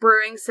leading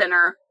brewing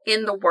center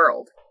in the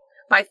world.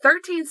 By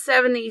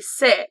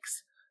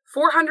 1376,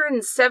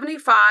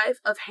 475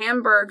 of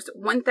Hamburg's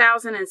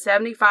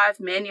 1,075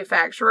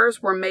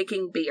 manufacturers were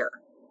making beer.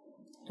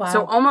 Wow.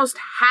 So almost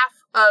half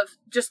of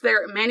just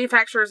their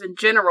manufacturers in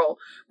general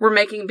were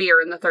making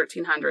beer in the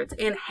 1300s,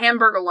 in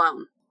Hamburg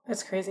alone.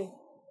 That's crazy.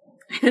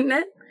 Isn't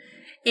it?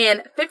 In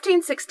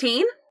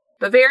 1516,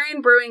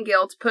 Bavarian brewing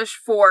guilds pushed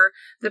for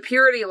the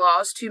purity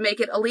laws to make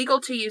it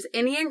illegal to use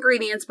any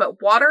ingredients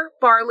but water,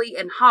 barley,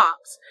 and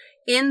hops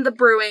in the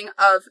brewing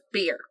of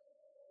beer.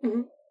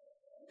 Mm-hmm.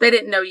 They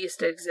didn't know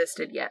yeast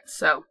existed yet,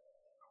 so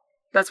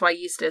that's why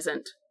yeast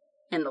isn't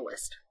in the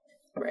list.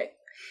 Right.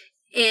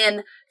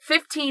 In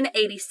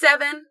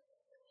 1587,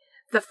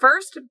 the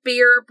first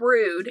beer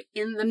brewed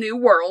in the New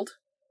World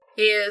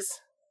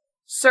is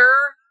Sir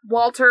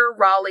Walter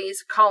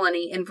Raleigh's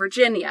colony in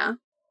Virginia,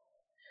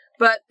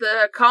 but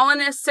the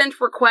colonists sent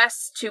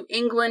requests to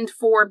England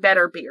for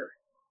better beer.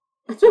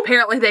 So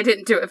apparently they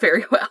didn't do it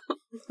very well.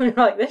 They're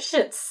like, this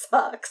shit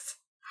sucks.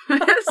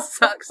 It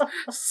sucks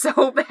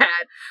so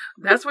bad.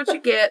 That's what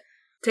you get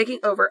taking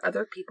over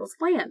other people's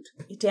land.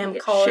 You damn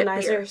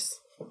colonizers.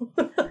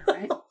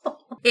 Right.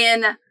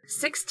 In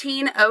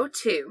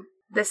 1602,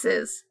 this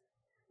is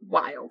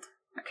wild.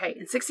 Okay,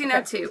 in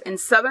 1602, in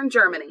southern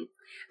Germany,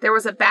 there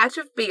was a batch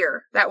of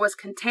beer that was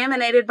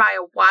contaminated by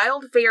a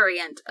wild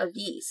variant of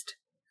yeast.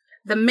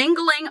 The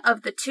mingling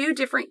of the two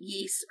different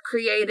yeasts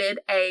created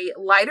a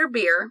lighter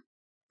beer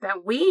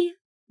that we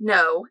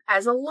know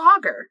as a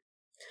lager.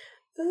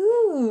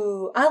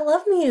 Ooh, I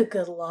love me a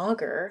good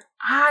lager.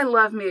 I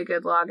love me a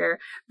good lager.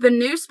 The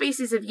new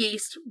species of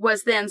yeast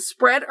was then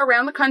spread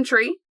around the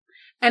country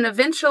and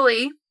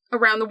eventually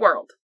around the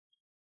world.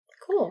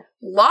 Cool.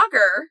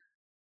 Lager,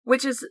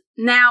 which is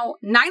now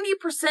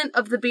 90%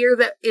 of the beer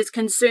that is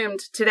consumed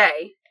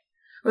today,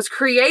 was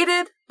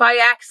created by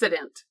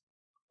accident.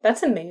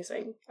 That's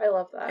amazing. I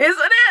love that.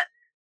 Isn't it?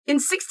 In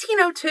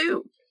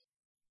 1602.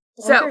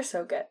 Lager's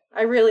so good.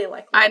 I really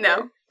like lager. I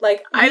know.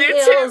 Like, wheat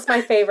ale is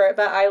my favorite,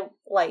 but I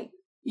like...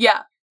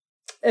 Yeah.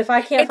 If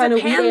I can't find a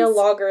wheat ale,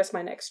 lager is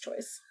my next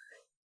choice.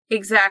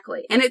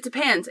 Exactly. And it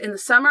depends. In the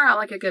summer, I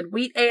like a good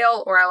wheat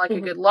ale, or I like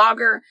a good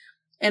lager.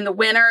 In the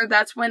winter,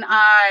 that's when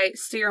I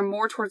steer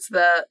more towards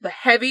the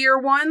heavier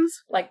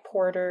ones. Like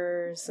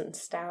porters and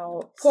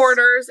stouts.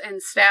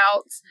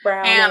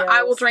 Brown and ales.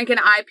 I will drink an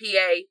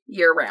IPA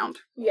year-round.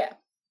 Yeah.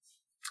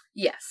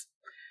 Yes.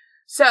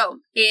 So,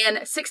 in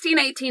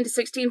 1618 to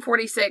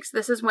 1646,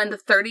 this is when the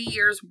 30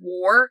 Years'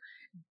 War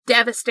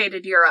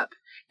devastated Europe,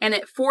 and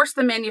it forced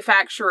the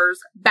manufacturers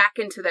back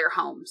into their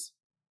homes.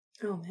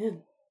 Oh,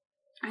 man.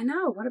 I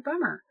know, what a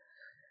bummer.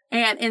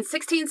 And in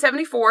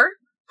 1674,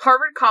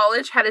 Harvard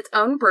College had its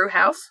own brew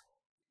house,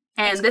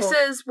 and this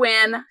is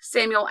when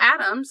Samuel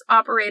Adams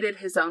operated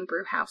his own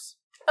brew house.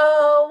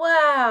 Oh,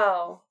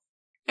 wow.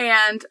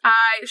 And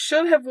I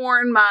should have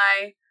worn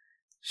my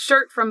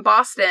shirt from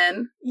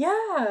Boston.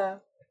 Yeah.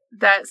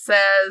 That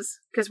says,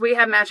 because we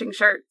have matching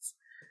shirts,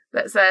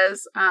 that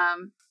says,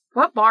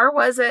 what bar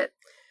was it?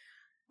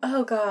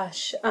 Oh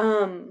gosh,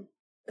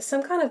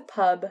 some kind of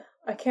pub.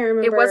 I can't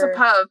remember. It was a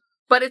pub,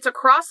 but it's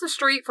across the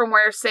street from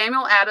where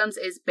Samuel Adams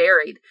is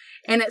buried.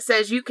 And it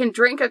says you can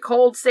drink a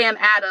cold Sam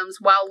Adams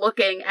while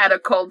looking at a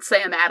cold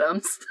Sam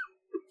Adams.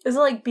 Is it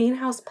like Bean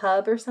House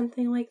Pub or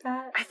something like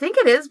that? I think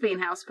it is Bean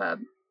House Pub.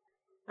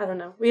 I don't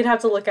know. We'd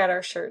have to look at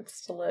our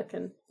shirts to look.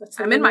 And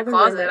I'm in my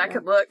closet. I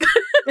could look.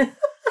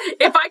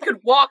 If I could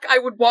walk, I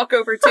would walk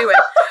over to it.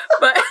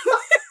 But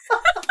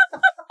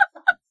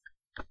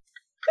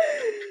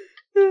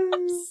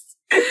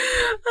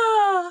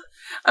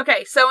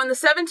okay, so in the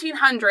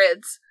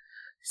 1700s,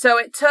 so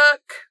it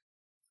took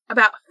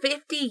about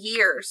 50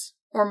 years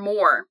or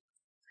more,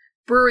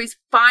 breweries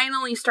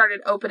finally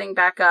started opening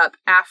back up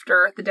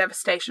after the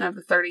devastation of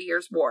the 30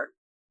 Years' War.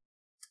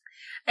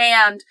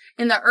 And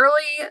in the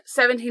early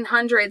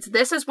 1700s,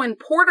 this is when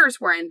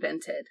porters were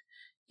invented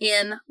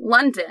in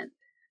London.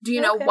 Do you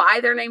know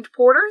why they're named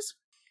porters?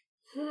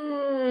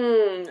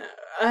 I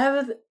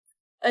have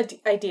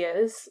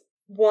ideas.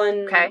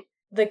 One,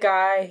 the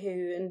guy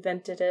who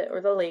invented it,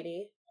 or the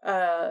lady,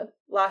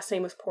 last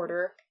name was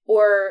Porter,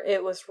 or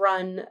it was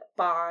run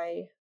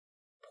by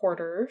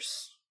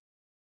porters.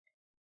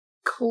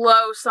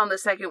 Close on the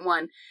second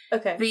one.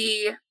 Okay.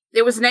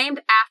 It was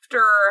named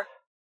after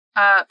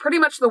pretty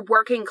much the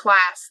working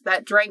class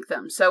that drank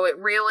them. So it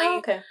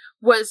really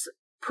was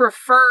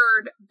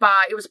preferred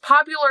it was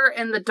popular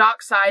in the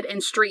dockside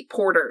and street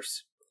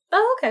porters.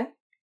 Oh, okay.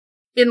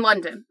 In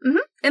London. Mm-hmm.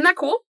 Isn't that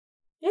cool?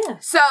 Yeah.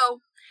 So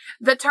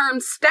the term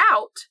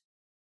stout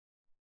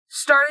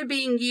started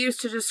being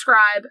used to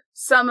describe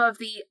some of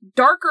the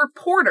darker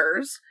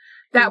porters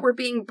that were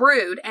being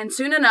brewed, and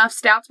soon enough,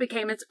 stouts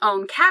became its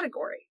own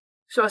category.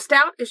 So a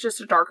stout is just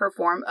a darker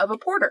form of a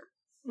porter.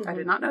 Mm-hmm. I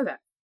did not know that.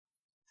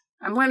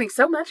 I'm learning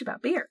so much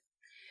about beer.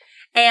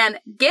 And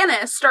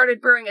Guinness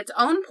started brewing its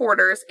own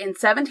porters in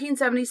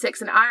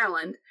 1776 in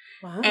Ireland.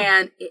 Wow.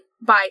 And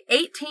by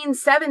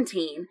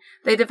 1817,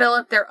 they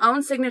developed their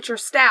own signature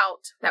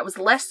stout that was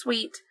less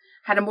sweet,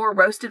 had a more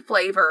roasted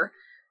flavor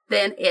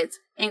than its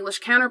English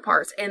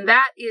counterparts. And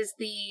that is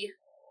the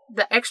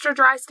extra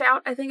dry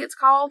stout, I think it's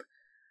called.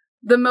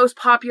 The most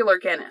popular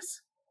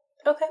Guinness.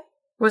 Okay.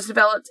 Was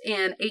developed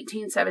in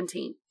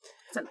 1817.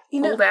 It's an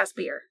old-ass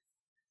beer.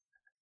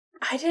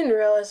 I didn't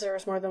realize there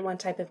was more than one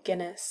type of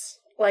Guinness.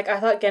 Like, I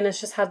thought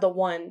Guinness just had the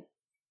one.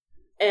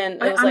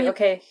 And it was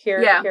okay,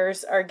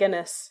 here's our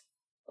Guinness.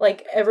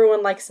 Like,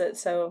 everyone likes it,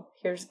 so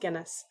here's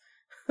Guinness.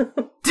 Surely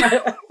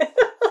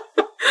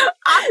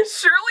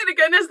to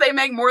goodness they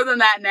make more than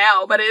that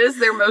now, but it is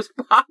their most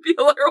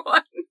popular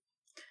one.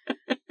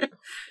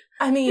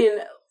 I mean,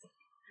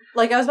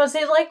 like, I was about to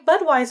say, like,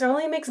 Budweiser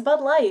only makes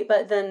Bud Light,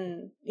 but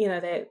then,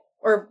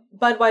 or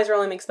Budweiser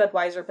only makes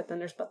Budweiser, but then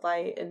there's Bud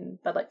Light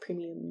and Bud Light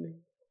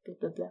Premium. Blah,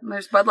 blah, blah.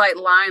 There's Bud Light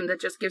Lime that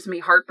just gives me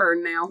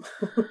heartburn now.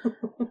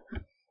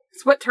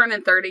 It's what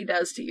turning 30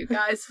 does to you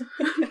guys.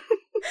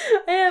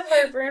 I have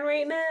heartburn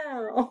right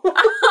now.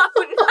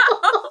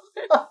 Oh,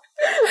 no.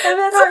 I've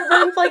had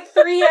heartburn for like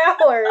 3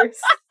 hours.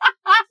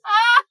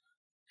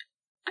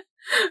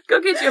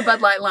 Go get you a Bud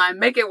Light Lime.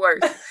 Make it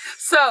worse.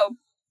 So,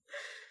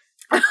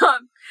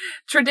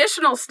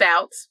 traditional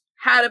stouts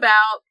had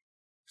about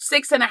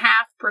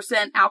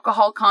 6.5%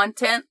 alcohol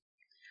content.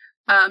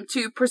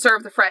 To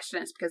preserve the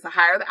freshness, because the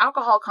higher the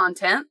alcohol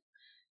content,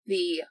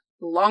 the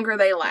longer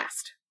they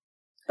last.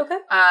 Okay.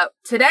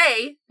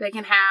 Today, they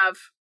can have,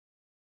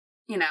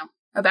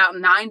 about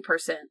 9%,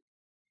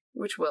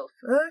 which will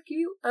fuck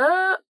you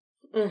up.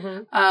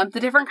 Mm-hmm. The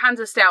different kinds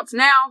of stouts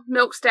now: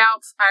 milk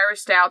stouts,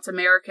 Irish stouts,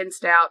 American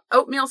stout,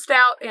 oatmeal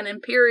stout, and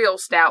imperial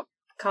stout.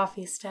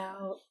 Coffee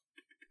stout.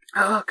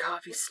 Oh,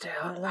 coffee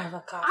stout. I love a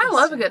coffee stout. I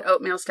love a good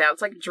oatmeal stout.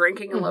 It's like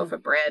drinking a loaf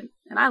of bread,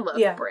 and I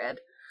love bread.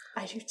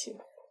 I do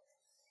too.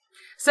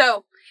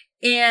 So,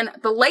 in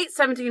the late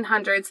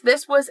 1700s,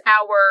 this was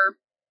our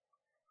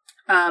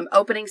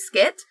opening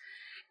skit.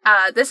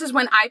 This is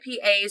when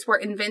IPAs were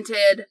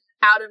invented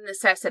out of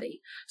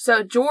necessity.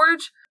 So,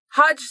 George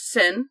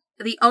Hodgson,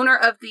 the owner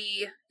of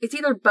it's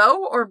either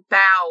Bow or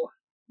Bow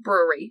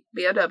Brewery,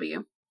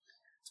 B-O-W.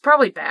 It's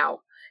probably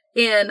Bow,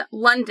 in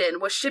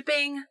London, was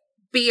shipping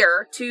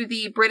beer to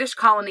the British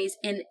colonies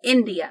in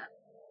India.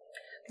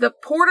 The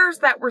porters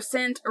that were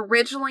sent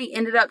originally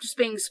ended up just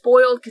being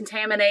spoiled,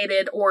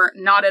 contaminated, or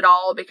not at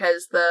all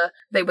because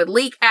they would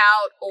leak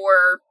out,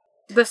 or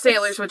the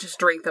sailors would just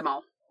drink them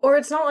all. Or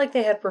it's not like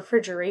they had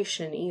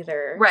refrigeration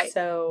either. Right.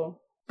 So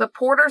the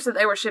porters that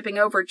they were shipping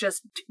over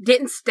just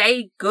didn't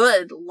stay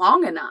good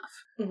long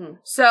enough. Mm-hmm.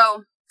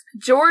 So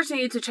George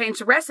needed to change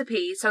the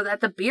recipe so that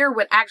the beer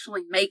would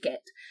actually make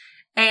it.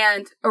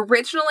 And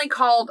originally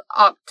called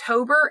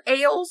October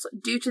ales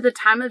due to the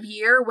time of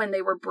year when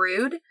they were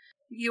brewed,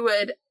 you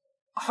would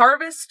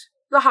harvest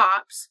the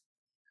hops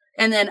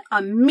and then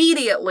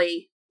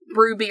immediately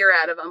brew beer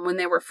out of them when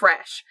they were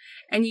fresh.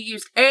 And you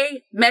used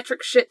a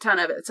metric shit ton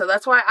of it. So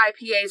that's why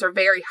IPAs are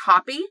very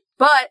hoppy.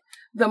 But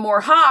the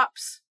more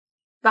hops,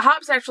 the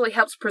hops actually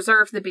helps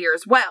preserve the beer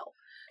as well.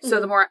 So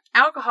the more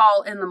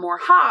alcohol and the more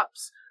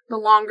hops, the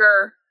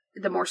longer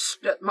it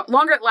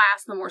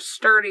lasts, the more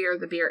sturdier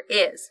the beer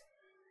is.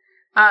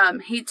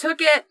 He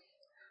took it,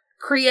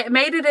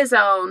 made it his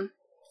own,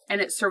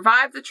 and it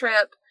survived the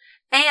trip.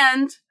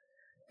 And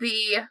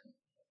the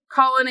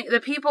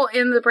people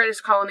in the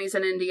British colonies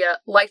in India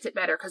liked it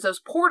better because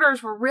those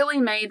porters were really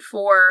made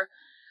for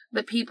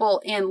the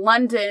people in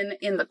London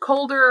in the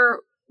colder,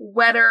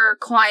 wetter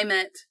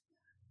climate.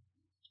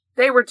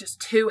 They were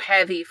just too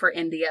heavy for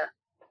India.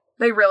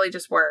 They really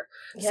just were.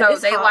 Yeah, so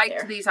they liked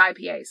there. These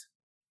IPAs.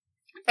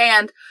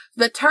 And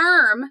the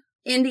term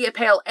India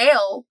Pale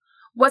Ale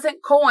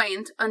wasn't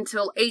coined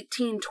until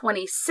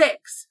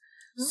 1826.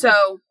 Mm.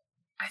 So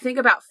I think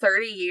about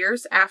 30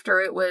 years after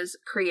it was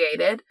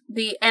created,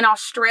 an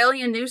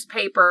Australian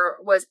newspaper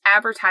was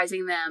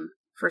advertising them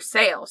for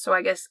sale. So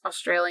I guess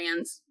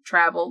Australians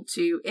traveled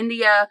to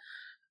India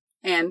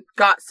and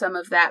got some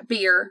of that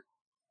beer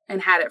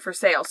and had it for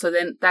sale. So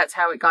then that's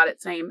how it got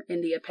its name,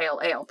 India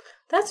Pale Ale.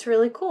 That's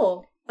really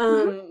cool.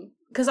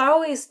 'Cause I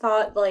always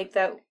thought like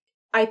that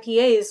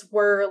IPAs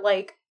were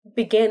like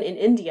began in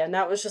India, and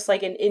that was just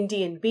like an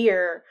Indian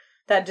beer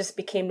that just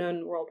became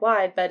known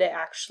worldwide, but it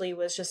actually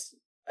was just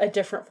a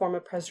different form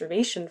of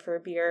preservation for a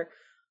beer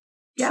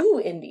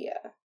to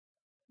India.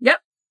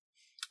 Yep.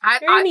 I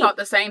thought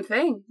the same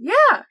thing.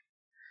 Yeah.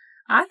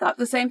 I thought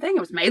the same thing. It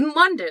was made in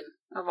London,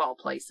 of all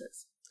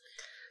places.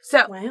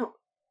 So,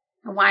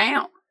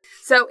 wow.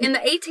 So, in the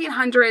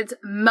 1800s,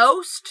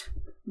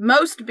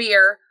 most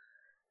beer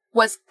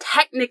was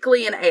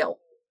technically an ale.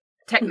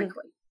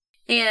 Technically.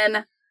 Mm-hmm. In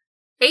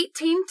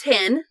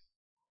 1810,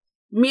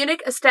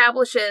 Munich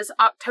establishes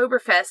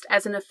Oktoberfest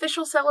as an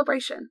official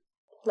celebration.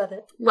 Love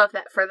it. Love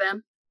that for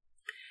them.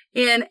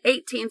 In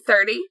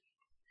 1830,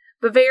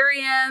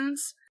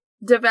 Bavarians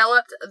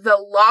developed the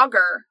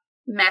lager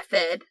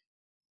method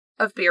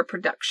of beer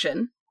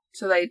production.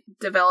 So they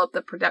developed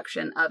the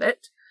production of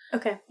it.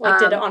 Okay.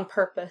 Did it on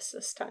purpose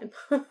this time.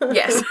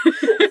 Yes.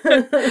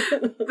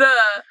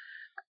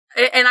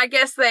 And I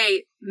guess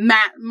they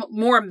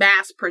more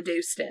mass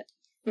produced it.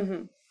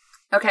 Mm-hmm.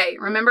 Okay.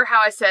 Remember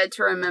how I said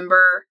to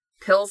remember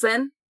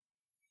Pilsen?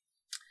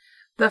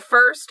 The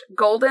first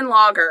golden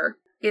lager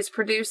is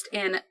produced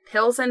in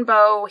Pilsen,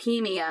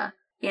 Bohemia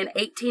in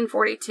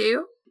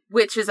 1842,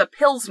 which is a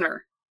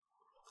Pilsner.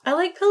 I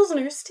like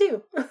Pilsners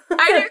too.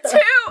 I do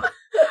too.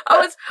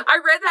 I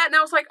read that and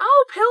I was like,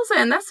 oh,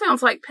 Pilsen, that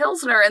sounds like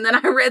Pilsner. And then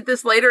I read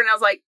this later and I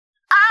was like,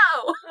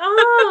 oh.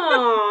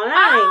 Oh,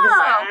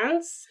 that makes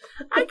sense.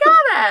 I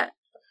got it.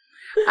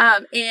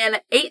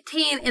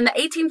 In the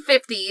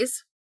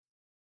 1850s,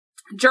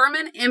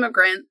 German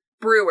immigrant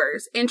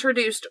brewers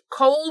introduced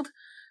cold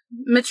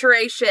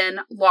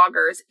maturation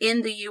lagers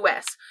in the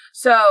U.S.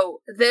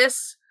 So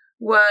this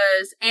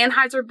was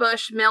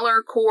Anheuser-Busch,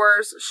 Miller,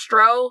 Coors,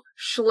 Stroh,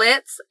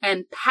 Schlitz,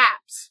 and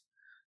Pabst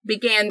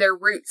began their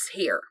roots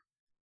here.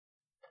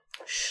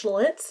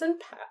 Schlitz and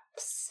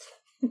Pabst.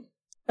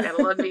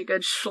 Gotta love me a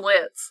good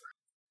Schlitz.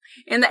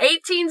 In the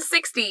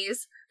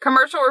 1860s,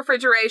 commercial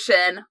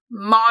refrigeration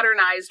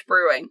modernized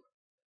brewing.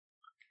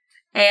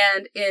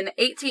 And in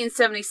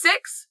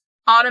 1876,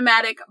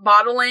 automatic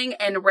bottling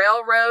and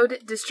railroad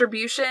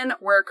distribution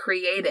were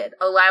created,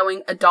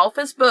 allowing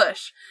Adolphus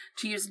Busch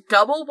to use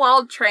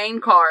double-walled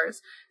train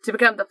cars to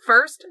become the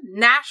first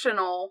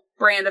national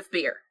brand of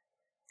beer.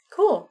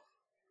 Cool.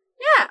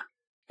 Yeah.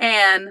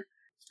 And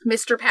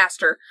Mr.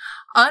 Pasteur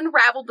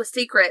unraveled the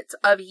secrets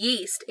of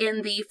yeast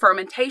in the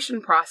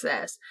fermentation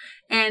process,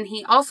 and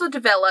he also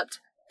developed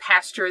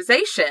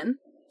pasteurization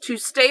to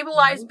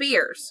stabilize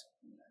beers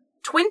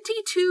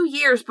 22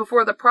 years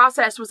before the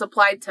process was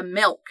applied to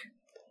milk.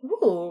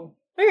 Ooh,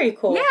 very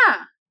cool.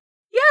 Yeah.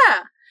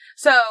 Yeah.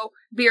 So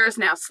beer is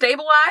now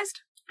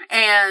stabilized,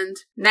 and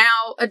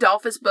now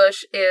Adolphus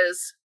Busch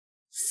is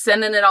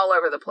sending it all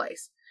over the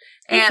place.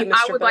 Thank you,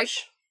 Mr.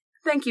 Busch.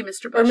 Thank you,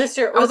 Mr. Busch.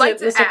 Or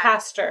Mr.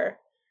 Pasteur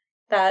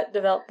that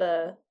developed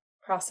the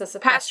process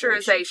of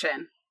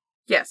pasteurization.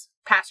 Yes,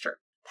 Pasteur.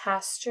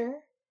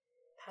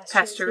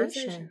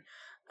 Pasteurization.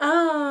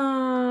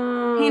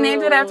 Oh. He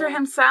named it after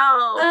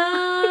himself.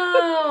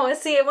 Oh.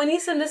 See, when you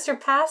said Mr.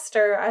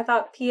 Pasteur, I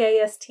thought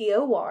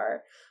Pastor.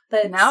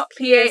 But no,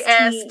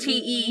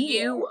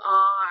 Pasteur.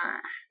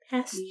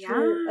 Pasteur. Yeah.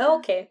 Oh,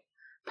 okay.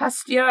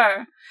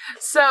 Pasteur.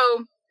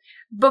 So,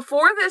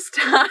 before this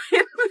time...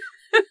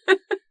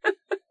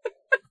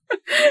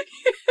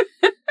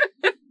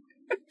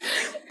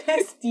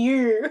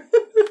 Pasteur.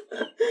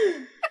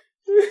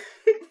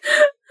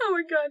 Oh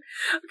my god.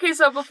 Okay,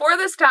 so before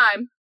this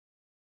time,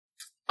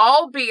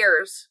 all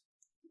beers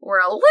were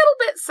a little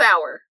bit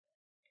sour,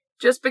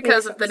 just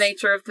because of the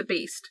nature of the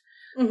beast.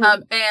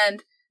 Mm-hmm.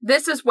 And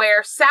this is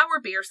where sour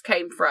beers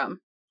came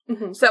from.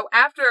 Mm-hmm. So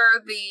after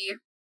the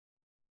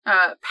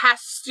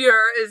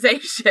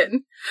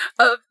pasteurization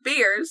of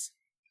beers,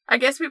 I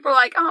guess people are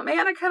like, oh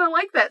man, I kind of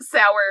like that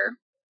sour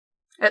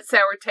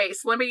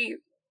taste. Let me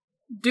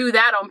do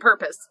that on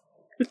purpose.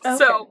 Okay.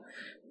 So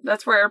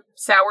that's where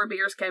sour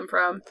beers came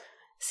from.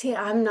 See,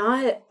 I'm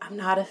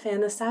not a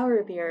fan of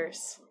sour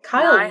beers.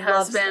 Kyle My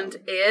husband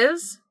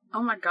is.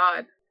 Oh my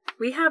god.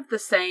 We have the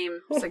same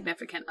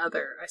significant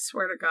other, I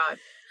swear to God.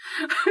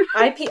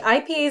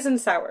 IPAs and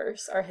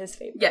sours are his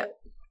favorite. Yeah.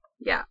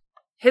 Yeah.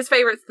 His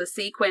favorite's the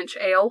Sea Quench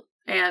Ale.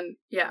 And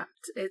yeah,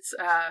 it's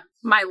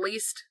my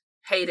least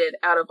hated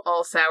out of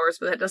all sours,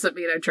 but that doesn't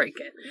mean I drink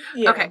it.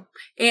 Yeah. Okay.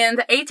 In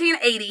the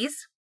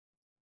 1880s,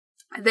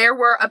 there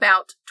were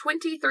about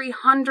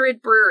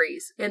 2,300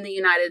 breweries in the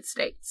United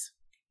States.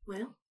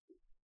 Wow.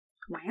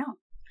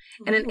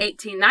 And in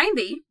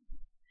 1890,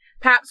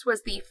 Pabst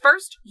was the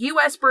first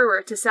U.S.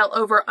 brewer to sell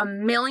over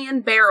 1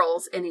 million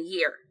barrels in a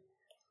year.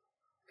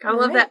 I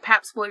love that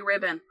Pabst Blue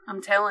Ribbon.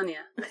 I'm telling you.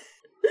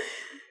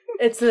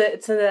 It's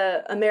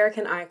an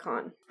American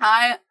icon.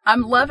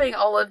 I'm loving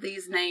all of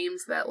these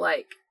names that,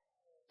 like,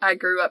 I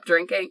grew up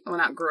drinking. Well,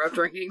 not grew up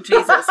drinking.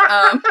 Jesus.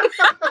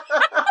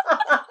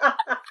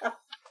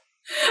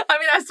 I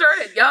mean, I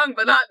started young,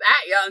 but not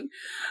that young.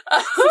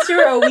 Since you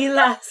were a wee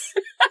lass.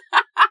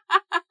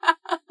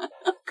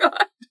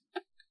 God.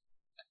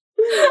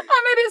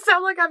 I made it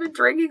sound like I've been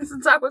drinking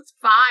since I was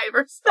 5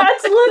 or something.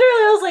 That's literally,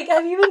 I was like,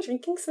 have you been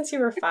drinking since you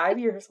were 5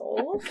 years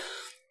old?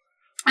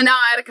 And now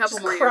I had a couple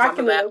Just more years off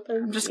of that.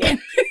 open. I'm just Yeah.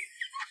 kidding.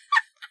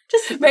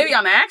 Just Maybe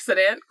on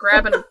accident,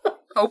 grabbing an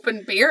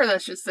open beer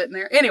that's just sitting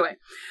there. Anyway.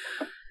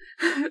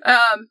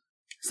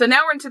 So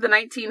now we're into the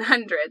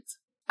 1900s.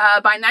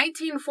 By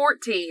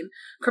 1914,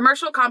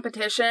 commercial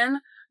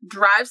competition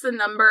drives the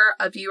number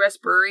of U.S.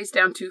 breweries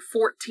down to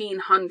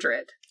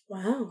 1,400.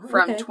 Wow.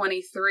 From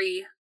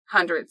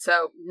 2,300.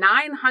 So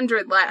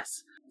 900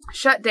 less.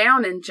 Shut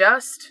down in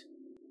just,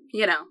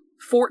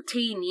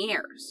 14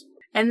 years.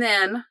 And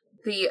then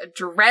the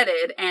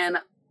dreaded and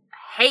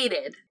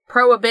hated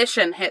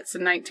Prohibition hits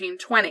in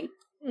 1920.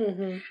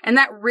 Mm-hmm. And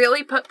that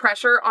really put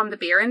pressure on the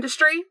beer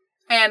industry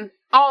and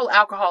all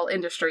alcohol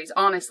industries,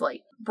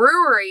 honestly.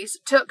 Breweries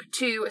took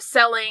to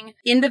selling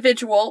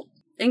individual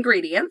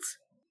ingredients,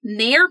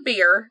 near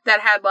beer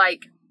that had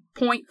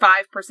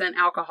 0.5%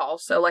 alcohol,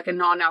 so like a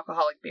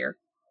non-alcoholic beer,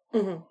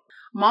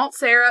 malt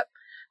syrup,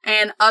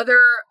 and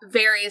other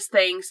various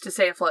things to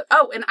stay afloat.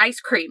 Oh, and ice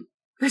cream.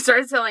 They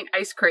started selling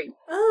ice cream.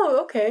 Oh,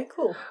 okay,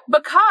 cool.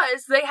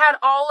 Because they had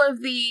all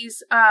of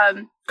these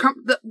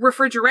the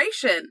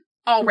refrigeration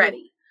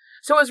already.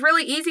 So it was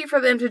really easy for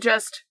them to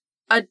just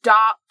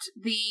adopt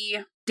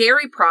the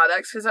dairy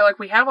products because they're like,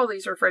 we have all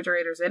these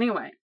refrigerators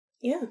anyway.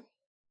 Yeah.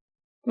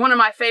 One of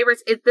my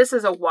favorites, this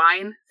is a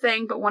wine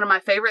thing, but one of my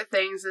favorite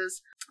things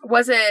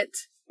was it?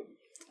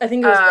 I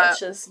think it was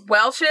Welch's.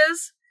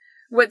 Welch's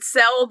would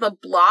sell the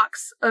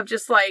blocks of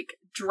just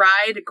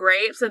dried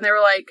grapes, and they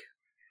were like,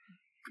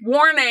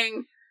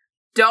 warning,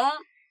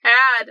 don't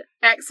add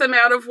X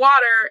amount of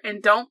water,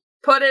 and don't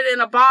put it in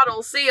a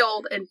bottle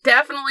sealed, and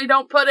definitely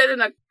don't put it in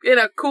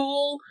a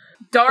cool,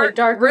 dark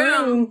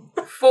room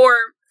for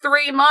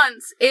 3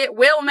 months. It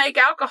will make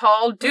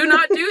alcohol. Do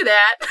not do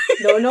that.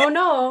 No.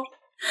 No.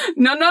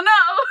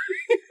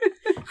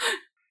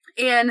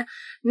 In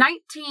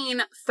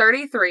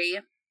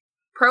 1933,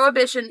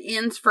 Prohibition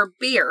ends for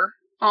beer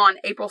on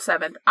April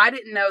 7th. I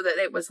didn't know that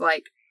it was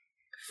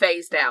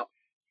phased out.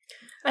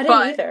 I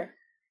didn't either.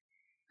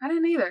 I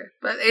didn't either.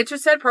 But it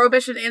just said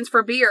Prohibition ends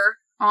for beer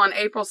on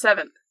April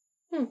 7th.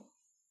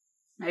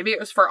 Maybe it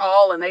was for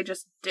all and they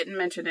just didn't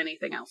mention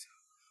anything else.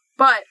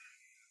 But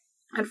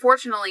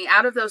unfortunately,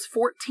 out of those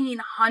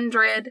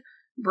 1,400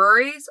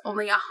 breweries,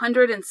 only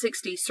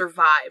 160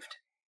 survived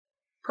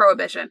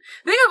Prohibition.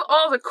 Think of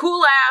all the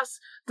cool-ass,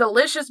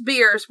 delicious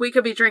beers we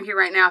could be drinking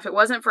right now if it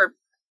wasn't for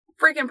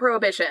freaking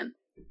Prohibition.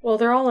 Well,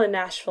 they're all in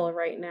Nashville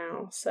right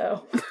now,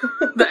 so.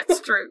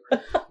 That's true.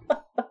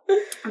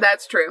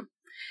 That's true.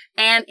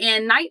 And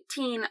in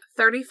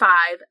 1935,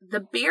 the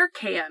beer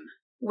can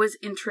was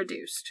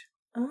introduced.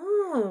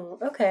 Oh,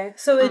 okay.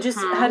 So it just,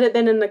 had it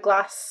been in the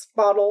glass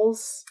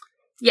bottles?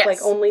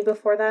 Yes. Only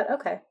before that?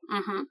 Okay.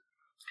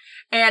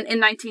 And in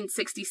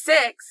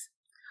 1966,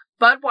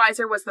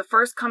 Budweiser was the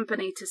first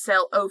company to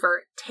sell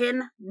over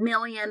 10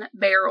 million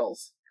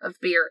barrels of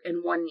beer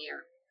in 1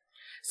 year.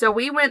 So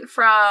we went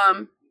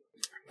from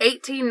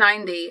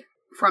 1890,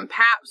 from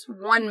Pabst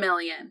 1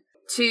 million,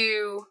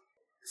 to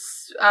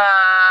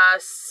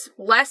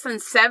less than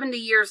 70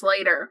 years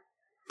later,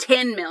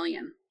 10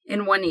 million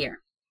in 1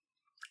 year.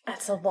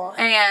 That's a lot.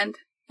 And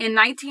in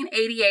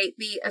 1988,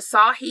 the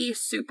Asahi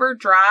Super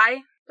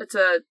Dry, it's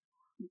a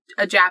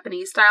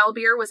Japanese style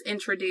beer, was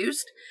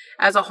introduced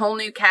as a whole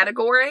new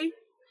category.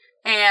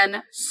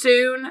 And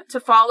soon to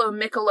follow,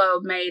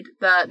 Michelob made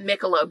the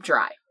Michelob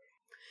Dry.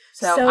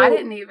 So I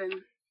didn't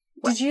even...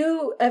 Did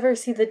you ever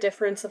see the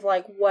difference of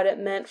what it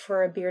meant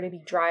for a beer to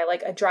be dry?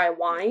 Like a dry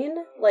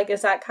wine?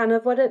 Is that kind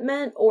of what it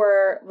meant?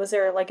 Or was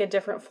there a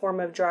different form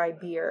of dry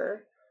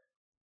beer?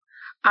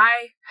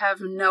 I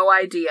have no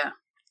idea.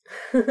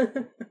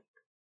 I'm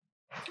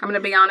going to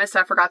be honest,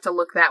 I forgot to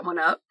look that one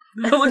up.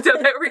 I looked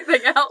up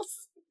everything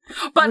else.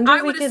 But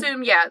I would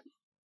assume, yeah.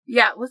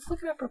 Yeah, let's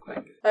look it up real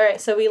quick. All right,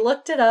 so we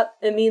looked it up.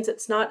 It means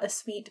it's not a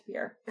sweet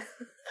beer.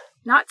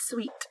 Not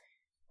sweet.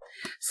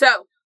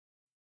 So,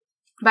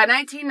 by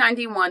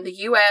 1991, the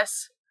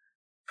U.S.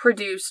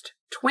 produced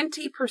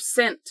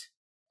 20%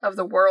 of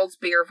the world's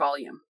beer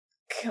volume.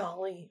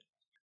 Golly.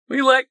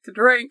 We like to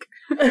drink.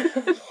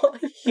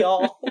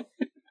 Y'all.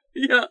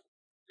 Yeah.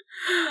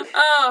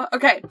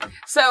 Okay.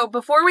 So,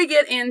 before we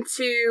get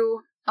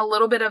into a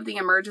little bit of the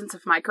emergence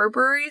of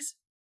microbreweries,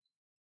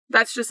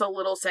 that's just a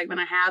little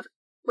segment I have.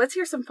 Let's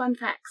hear some fun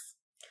facts.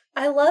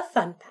 I love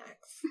fun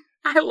facts.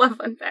 I love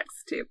fun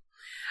facts, too.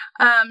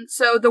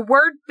 So, the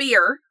word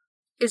beer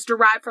is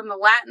derived from the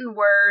Latin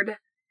word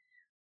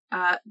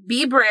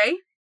bibere,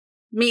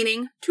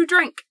 meaning to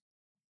drink.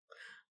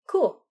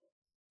 Cool.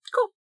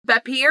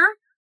 Bapir,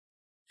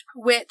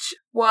 which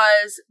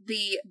was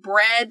the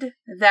bread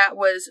that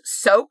was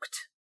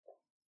soaked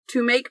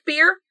to make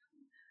beer,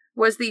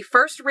 was the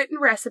first written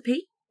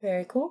recipe.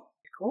 Very cool.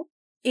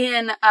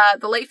 In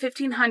the late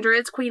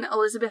 1500s, Queen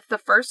Elizabeth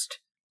I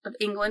of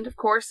England, of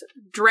course,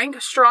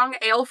 drank strong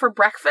ale for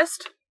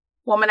breakfast.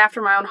 Woman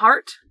after my own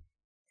heart.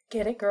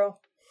 Get it, girl.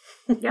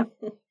 Yep.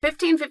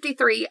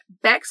 1553,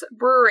 Beck's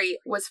Brewery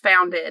was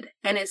founded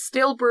and is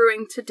still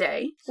brewing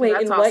today. So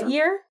wait, in awesome. What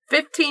year?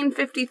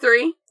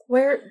 1553.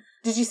 Where,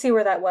 did you see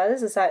where that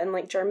was? Is that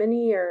in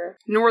Germany or?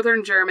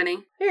 Northern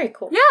Germany. Very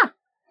cool. Yeah.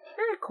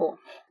 Very cool.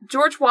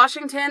 George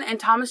Washington and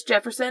Thomas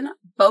Jefferson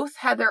both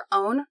had their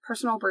own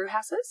personal brew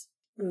houses.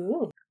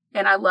 Ooh.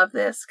 And I love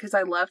this because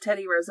I love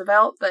Teddy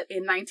Roosevelt. But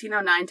in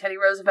 1909, Teddy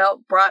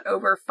Roosevelt brought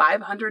over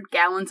 500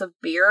 gallons of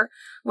beer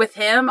with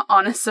him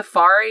on a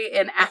safari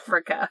in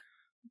Africa.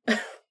 I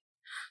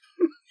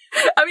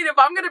mean, if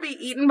I'm going to be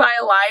eaten by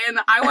a lion,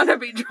 I want to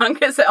be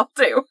drunk as hell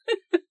too.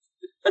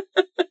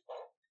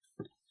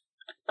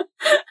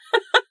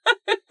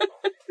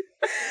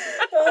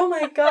 Oh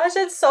my gosh,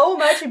 that's so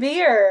much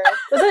beer.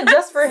 Was it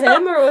just for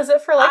him, or was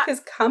it for like his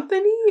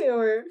company?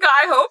 Or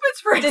I hope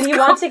it's for his did he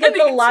company. want to get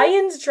the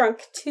lions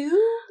drunk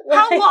too?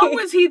 How long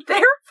was he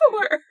there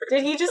for?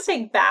 Did he just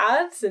take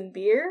baths in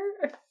beer?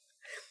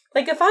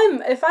 Like if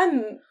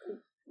I'm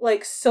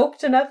like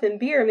soaked enough in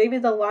beer, maybe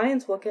the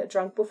lions will get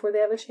drunk before they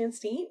have a chance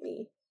to eat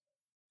me.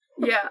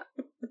 Yeah.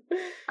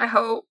 I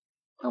hope.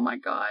 Oh my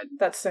God.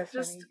 That's so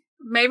funny.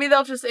 Maybe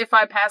they'll just, if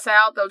I pass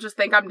out, they'll just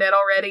think I'm dead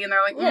already, and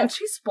they're like,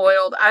 she's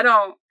spoiled. I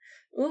don't.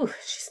 Ooh,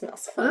 she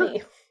smells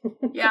funny.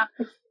 Yeah.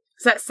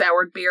 It's that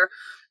soured beer.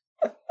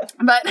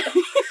 But,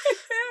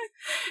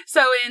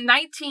 so in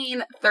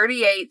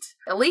 1938,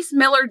 Elise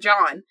Miller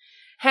John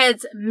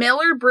heads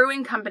Miller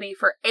Brewing Company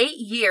for 8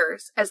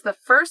 years as the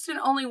first and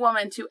only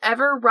woman to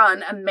ever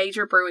run a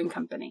major brewing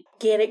company.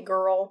 Get it,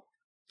 girl.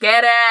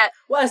 Get it.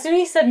 Well, as soon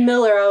as he said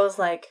Miller, I was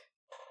like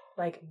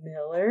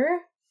Miller?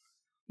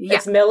 Yeah.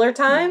 It's Miller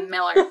time?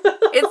 Miller.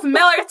 It's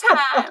Miller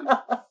time.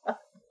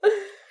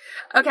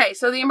 Okay,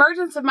 so the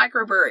emergence of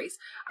microbreweries.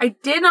 I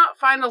did not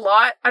find a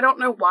lot. I don't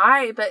know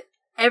why, but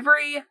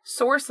every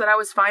source that I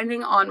was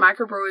finding on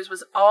microbreweries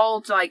was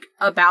all like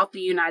about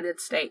the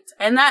United States.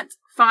 And that's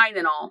fine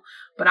and all.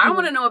 But I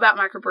want to know about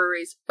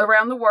microbreweries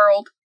around the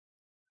world.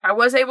 I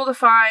was able to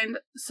find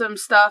some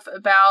stuff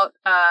about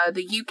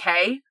the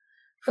UK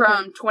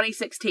from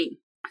 2016.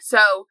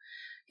 So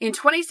in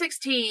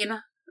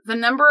 2016, the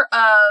number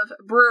of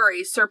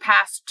breweries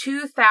surpassed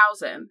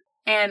 2,000.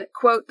 And,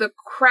 quote, the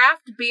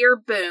craft beer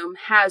boom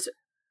has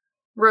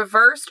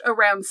reversed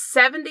around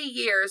 70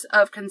 years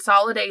of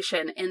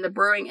consolidation in the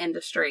brewing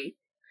industry.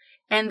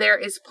 And there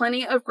is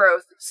plenty of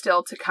growth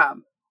still to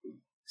come,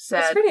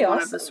 said one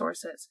of the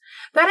sources.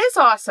 That is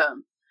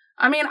awesome.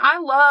 I mean, I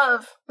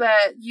love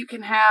that you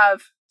can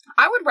have...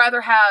 I would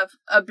rather have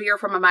a beer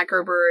from a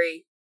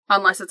microbrewery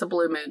unless it's a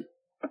Blue Moon.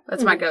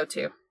 That's my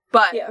go-to.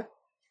 But,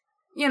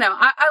 you know,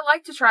 I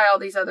like to try all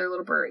these other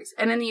little breweries.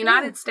 And in the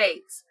United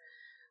States...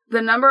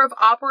 the number of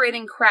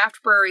operating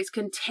craft breweries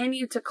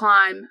continued to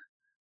climb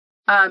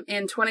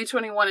in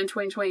 2021 and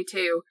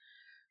 2022.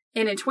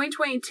 And in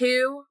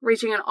 2022,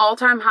 reaching an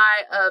all-time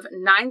high of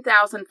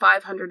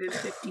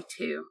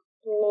 9,552.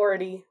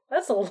 Lordy.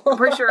 That's a lot. I'm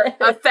pretty sure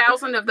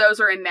 1,000 of those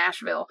are in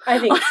Nashville. I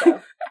think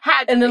so.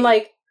 And then,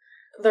 like,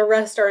 the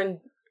rest are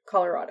in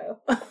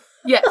Colorado.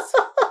 Yes.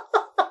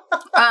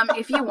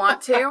 If you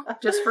want to,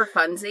 just for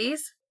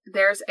funsies,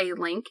 there's a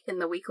link in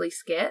the weekly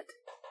skit.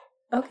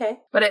 Okay.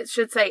 But it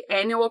should say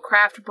Annual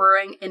Craft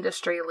Brewing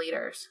Industry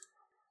Leaders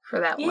for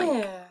that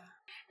link. Yeah.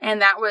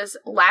 And that was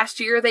last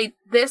year.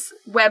 This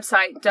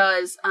website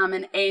does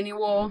an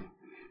annual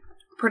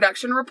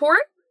production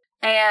report.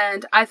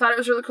 And I thought it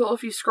was really cool.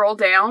 If you scroll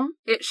down,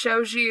 it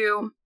shows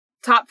you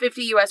top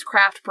 50 U.S.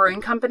 craft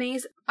brewing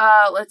companies.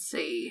 Let's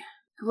see.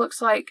 It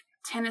looks like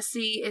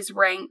Tennessee is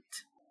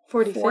ranked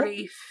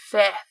 45th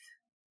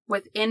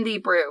with Indie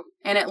Brew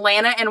in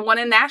Atlanta and one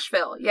in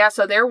Nashville. Yeah,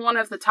 so they're one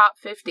of the top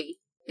 50.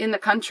 In the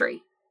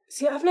country.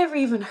 See, I've never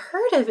even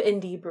heard of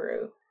Indie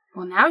Brew.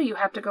 Well, now you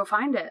have to go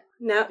find it.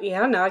 Now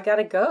I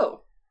gotta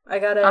go. I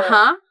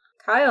gotta...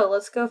 Kyle,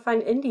 let's go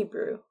find Indie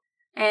Brew.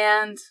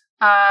 And,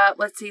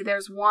 let's see,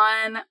 there's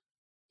one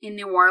in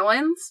New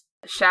Orleans.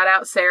 Shout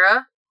out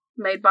Sarah.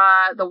 Made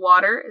by The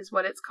Water is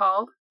what it's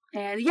called.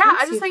 And yeah,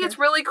 I just think it's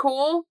really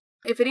cool.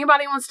 If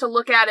anybody wants to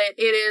look at it,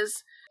 it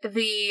is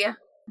the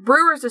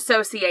Brewers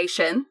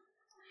Association.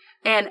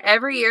 And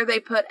every year they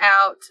put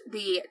out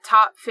the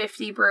top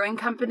 50 brewing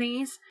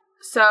companies.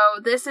 So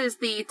this is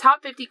the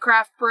top 50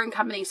 craft brewing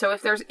companies. So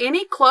if there's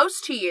any close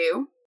to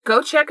you,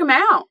 go check them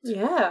out.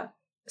 Yeah.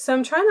 So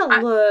I'm trying to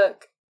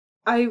look.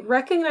 I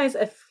recognize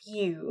a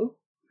few.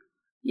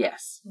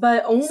 Yes.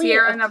 But only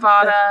Sierra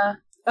Nevada.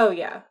 Oh,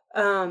 yeah.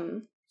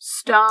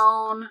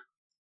 Stone.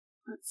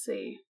 Let's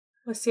see.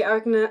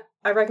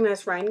 I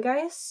recognize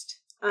Rheingeist.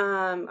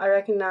 I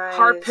recognize...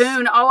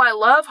 Harpoon. Oh, I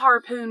love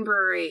Harpoon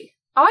Brewery.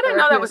 Oh, I didn't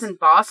know that was in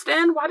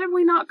Boston. Why did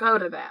we not go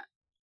to that?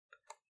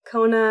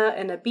 Kona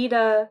and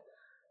Abita.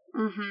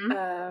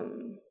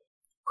 Mm-hmm.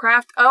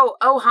 Craft. Oh,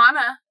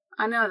 Ohana.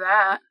 I know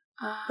that.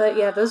 But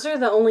yeah, those are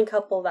the only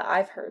couple that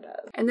I've heard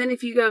of. And then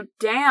if you go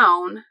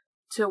down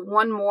to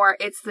one more,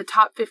 it's the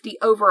top 50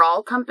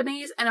 overall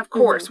companies. And of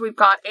course, we've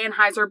got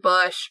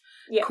Anheuser-Busch,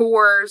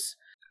 Coors.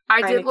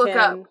 I did look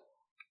up.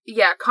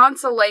 Yeah,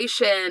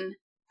 Constellation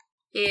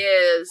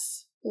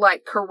is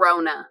like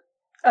Corona.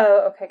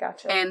 Oh, okay,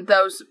 gotcha. And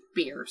those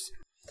beers.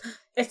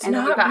 It's and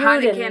not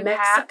brewed in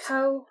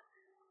Mexico?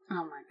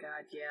 Oh my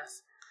God,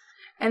 yes.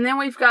 And then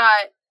we've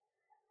got,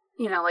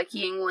 like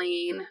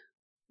Yingling,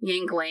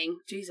 Yingling.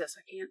 Jesus,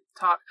 I can't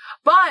talk.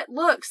 But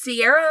look,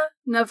 Sierra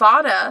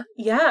Nevada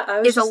Yeah, I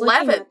was is just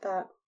looking 11th. at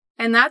that.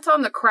 And that's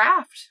on the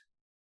craft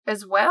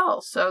as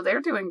well. So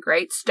they're doing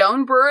great.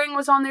 Stone Brewing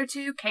was on there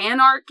too.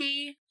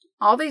 Canarchy.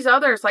 All these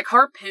others like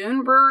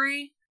Harpoon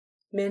Brewery.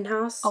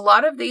 Minhouse. A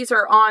lot of these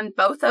are on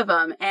both of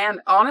them. And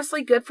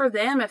honestly, good for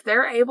them if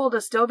they're able to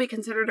still be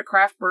considered a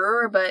craft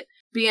brewer, but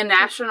be a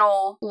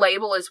national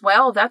label as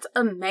well. That's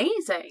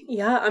amazing.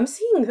 Yeah, I'm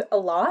seeing a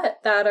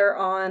lot that are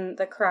on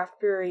the craft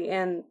brewery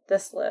and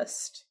this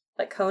list.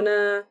 Like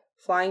Kona,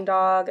 Flying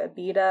Dog,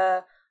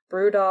 Abita,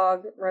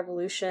 Brewdog,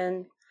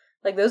 Revolution.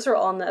 Like those are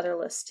all on the other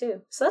list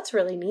too. So that's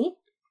really neat.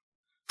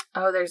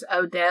 Oh, there's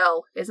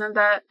Odell. Isn't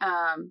that,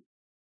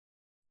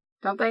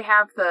 don't they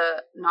have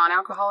the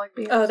non-alcoholic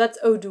beers? Oh, that's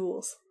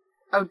O'Doul's.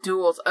 Oh,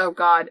 Duels. Oh,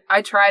 God.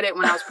 I tried it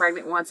when I was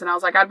pregnant once, and I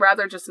was like, I'd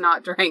rather just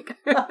not drink.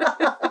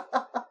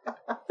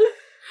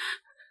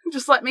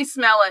 Just let me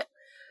smell it.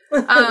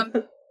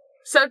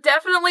 So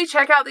definitely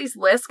check out these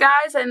lists,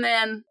 guys, and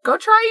then go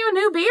try you a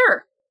new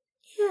beer.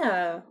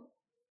 Yeah.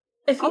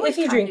 If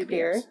you drink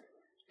beer.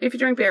 If you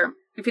drink beer.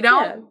 If you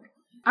don't,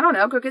 I don't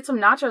know, go get some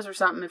nachos or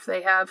something if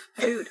they have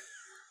food.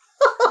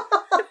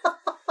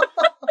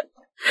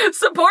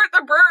 Support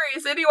the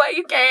breweries any way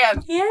you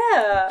can.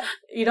 Yeah.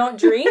 You don't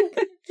drink?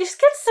 Just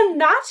get some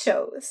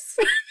nachos.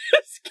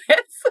 Just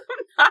get some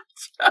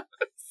nachos.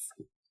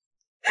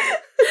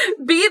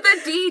 Be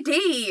the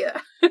DD.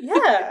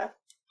 Yeah.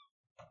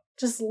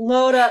 Just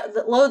load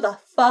the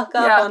fuck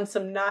up on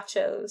some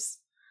nachos.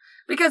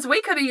 Because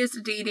we could have used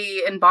a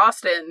DD in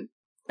Boston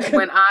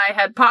when I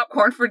had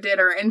popcorn for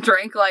dinner and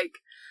drank like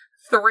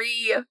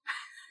 3.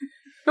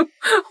 What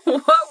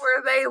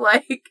were they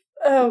like?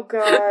 Oh,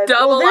 God.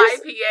 Double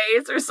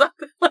IPAs or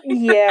something like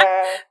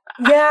that.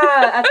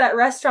 Yeah, at that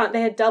restaurant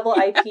they had double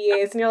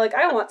IPAs and you're like,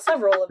 I want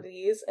several of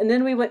these. And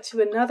then we went to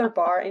another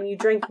bar and you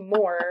drank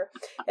more.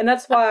 And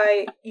that's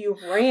why you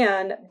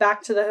ran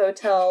back to the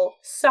hotel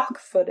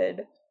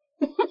sock-footed.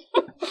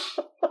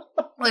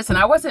 Listen,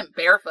 I wasn't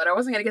barefoot. I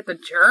wasn't going to get the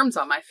germs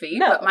on my feet,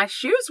 but my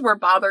shoes were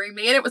bothering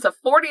me. And it was a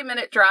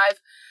 40-minute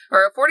drive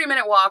or a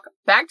 40-minute walk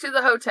back to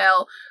the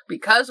hotel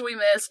because we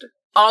missed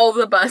all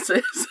the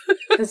buses.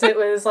 Because it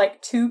was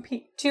like 2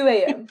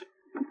 a.m.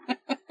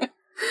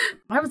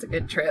 That was a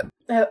good trip.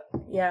 Oh,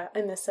 yeah,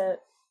 I miss it.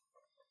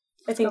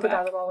 I think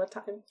about it all the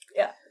time.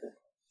 Yeah.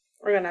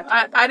 We're going to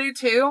have to I do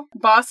too.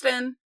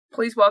 Boston,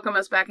 please welcome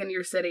us back into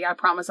your city. I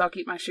promise I'll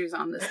keep my shoes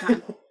on this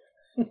time.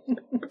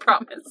 I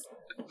promise.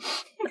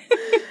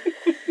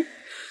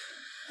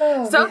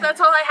 So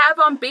that's all I have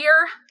on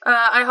beer.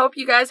 I hope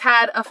you guys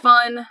had a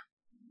fun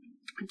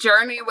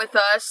journey with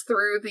us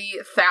through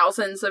the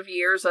thousands of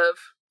years of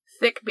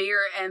thick beer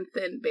and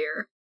thin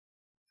beer.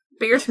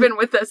 Beer's been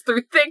with us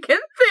through thick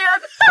and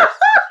thin.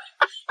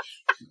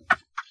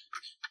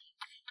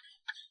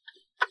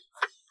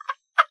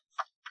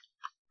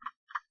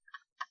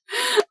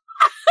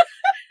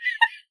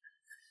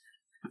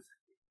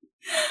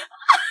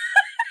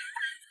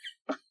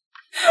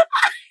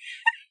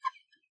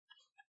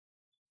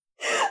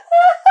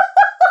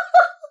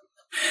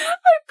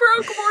 I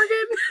broke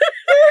Morgan.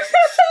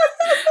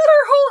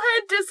 Her whole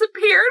head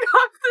disappeared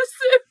off the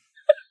soup.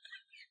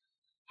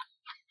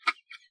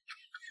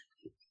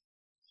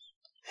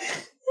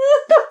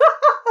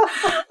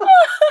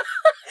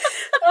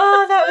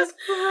 Oh, that was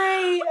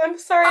great. I'm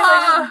sorry if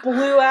I just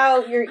blew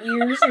out your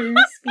ears or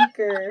your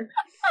speaker.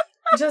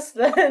 Just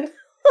then.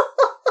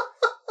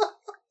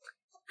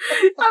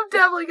 I'm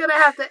definitely going to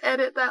have to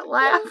edit that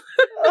laugh.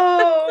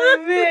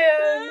 Oh,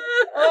 man.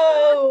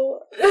 Oh.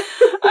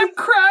 I'm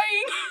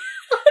crying.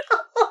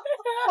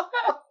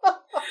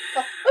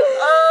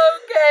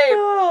 Okay.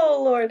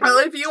 Oh, Lord. Well,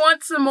 if you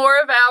want some more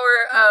of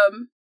our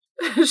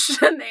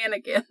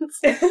shenanigans,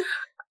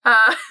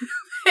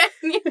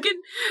 you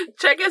can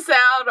check us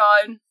out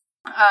on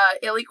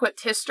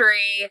Ill-Equipped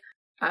History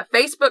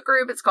Facebook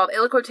group. It's called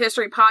Ill-Equipped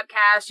History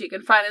Podcast. You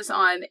can find us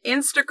on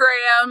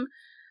Instagram,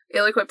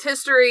 Ill-Equipped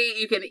History.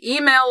 You can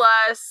email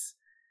us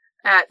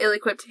at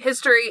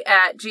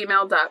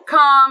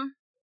illequippedhistory@gmail.com.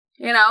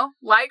 You know,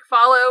 like,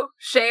 follow,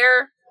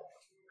 share,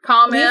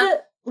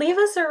 comment. Leave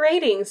us a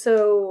rating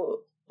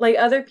so like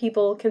other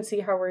people can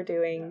see how we're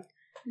doing.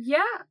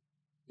 Yeah,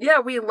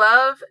 we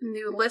love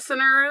new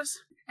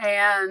listeners,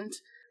 and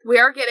we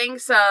are getting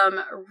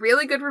some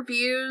really good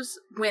reviews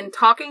when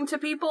talking to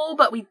people,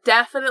 but we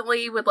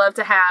definitely would love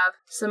to have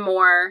some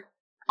more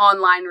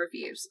online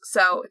reviews.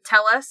 So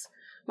tell us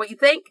what you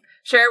think,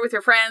 share it with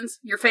your friends,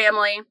 your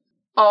family,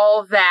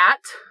 all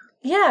that.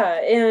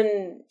 Yeah,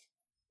 and,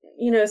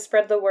 you know,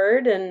 spread the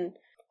word and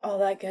all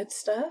that good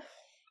stuff.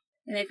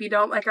 And if you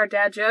don't like our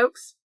dad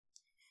jokes,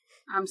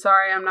 I'm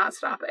sorry, I'm not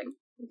stopping.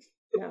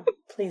 No,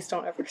 please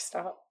don't ever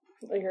stop.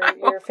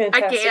 Your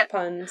fantastic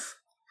puns.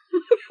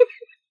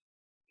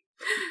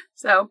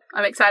 So,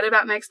 I'm excited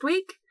about next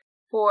week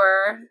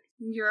for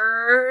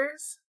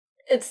yours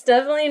It's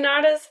definitely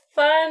not as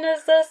fun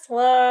as this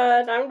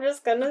one. I'm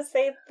just gonna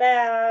say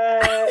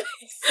that.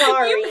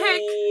 Sorry. You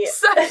picked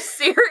such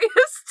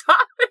serious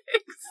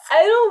topics.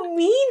 I don't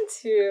mean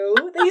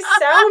to. They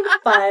sound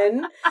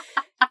fun.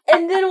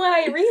 And then when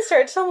I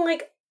researched, I'm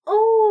like,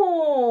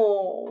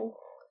 oh,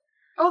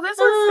 this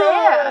one's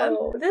sad.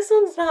 This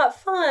one's not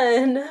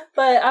fun.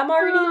 But I'm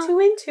already too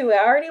into it.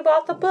 I already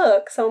bought the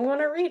book, so I'm going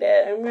to read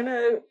it. I'm going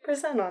to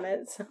present on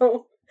it.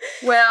 So,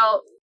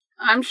 well,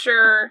 I'm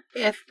sure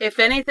if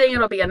anything,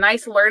 it'll be a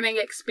nice learning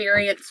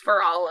experience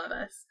for all of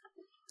us.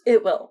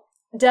 It will.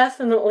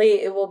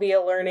 Definitely, it will be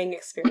a learning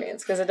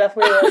experience because it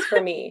definitely was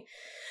for me.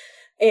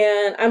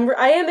 And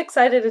I am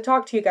excited to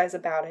talk to you guys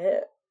about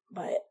it.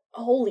 But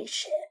holy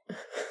shit.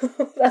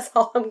 That's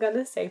all I'm going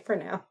to say for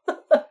now.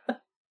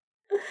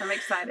 I'm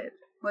excited.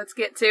 Let's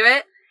get to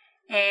it.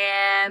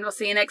 And we'll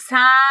see you next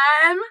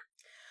time.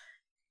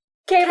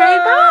 Okay,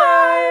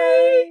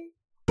 bye!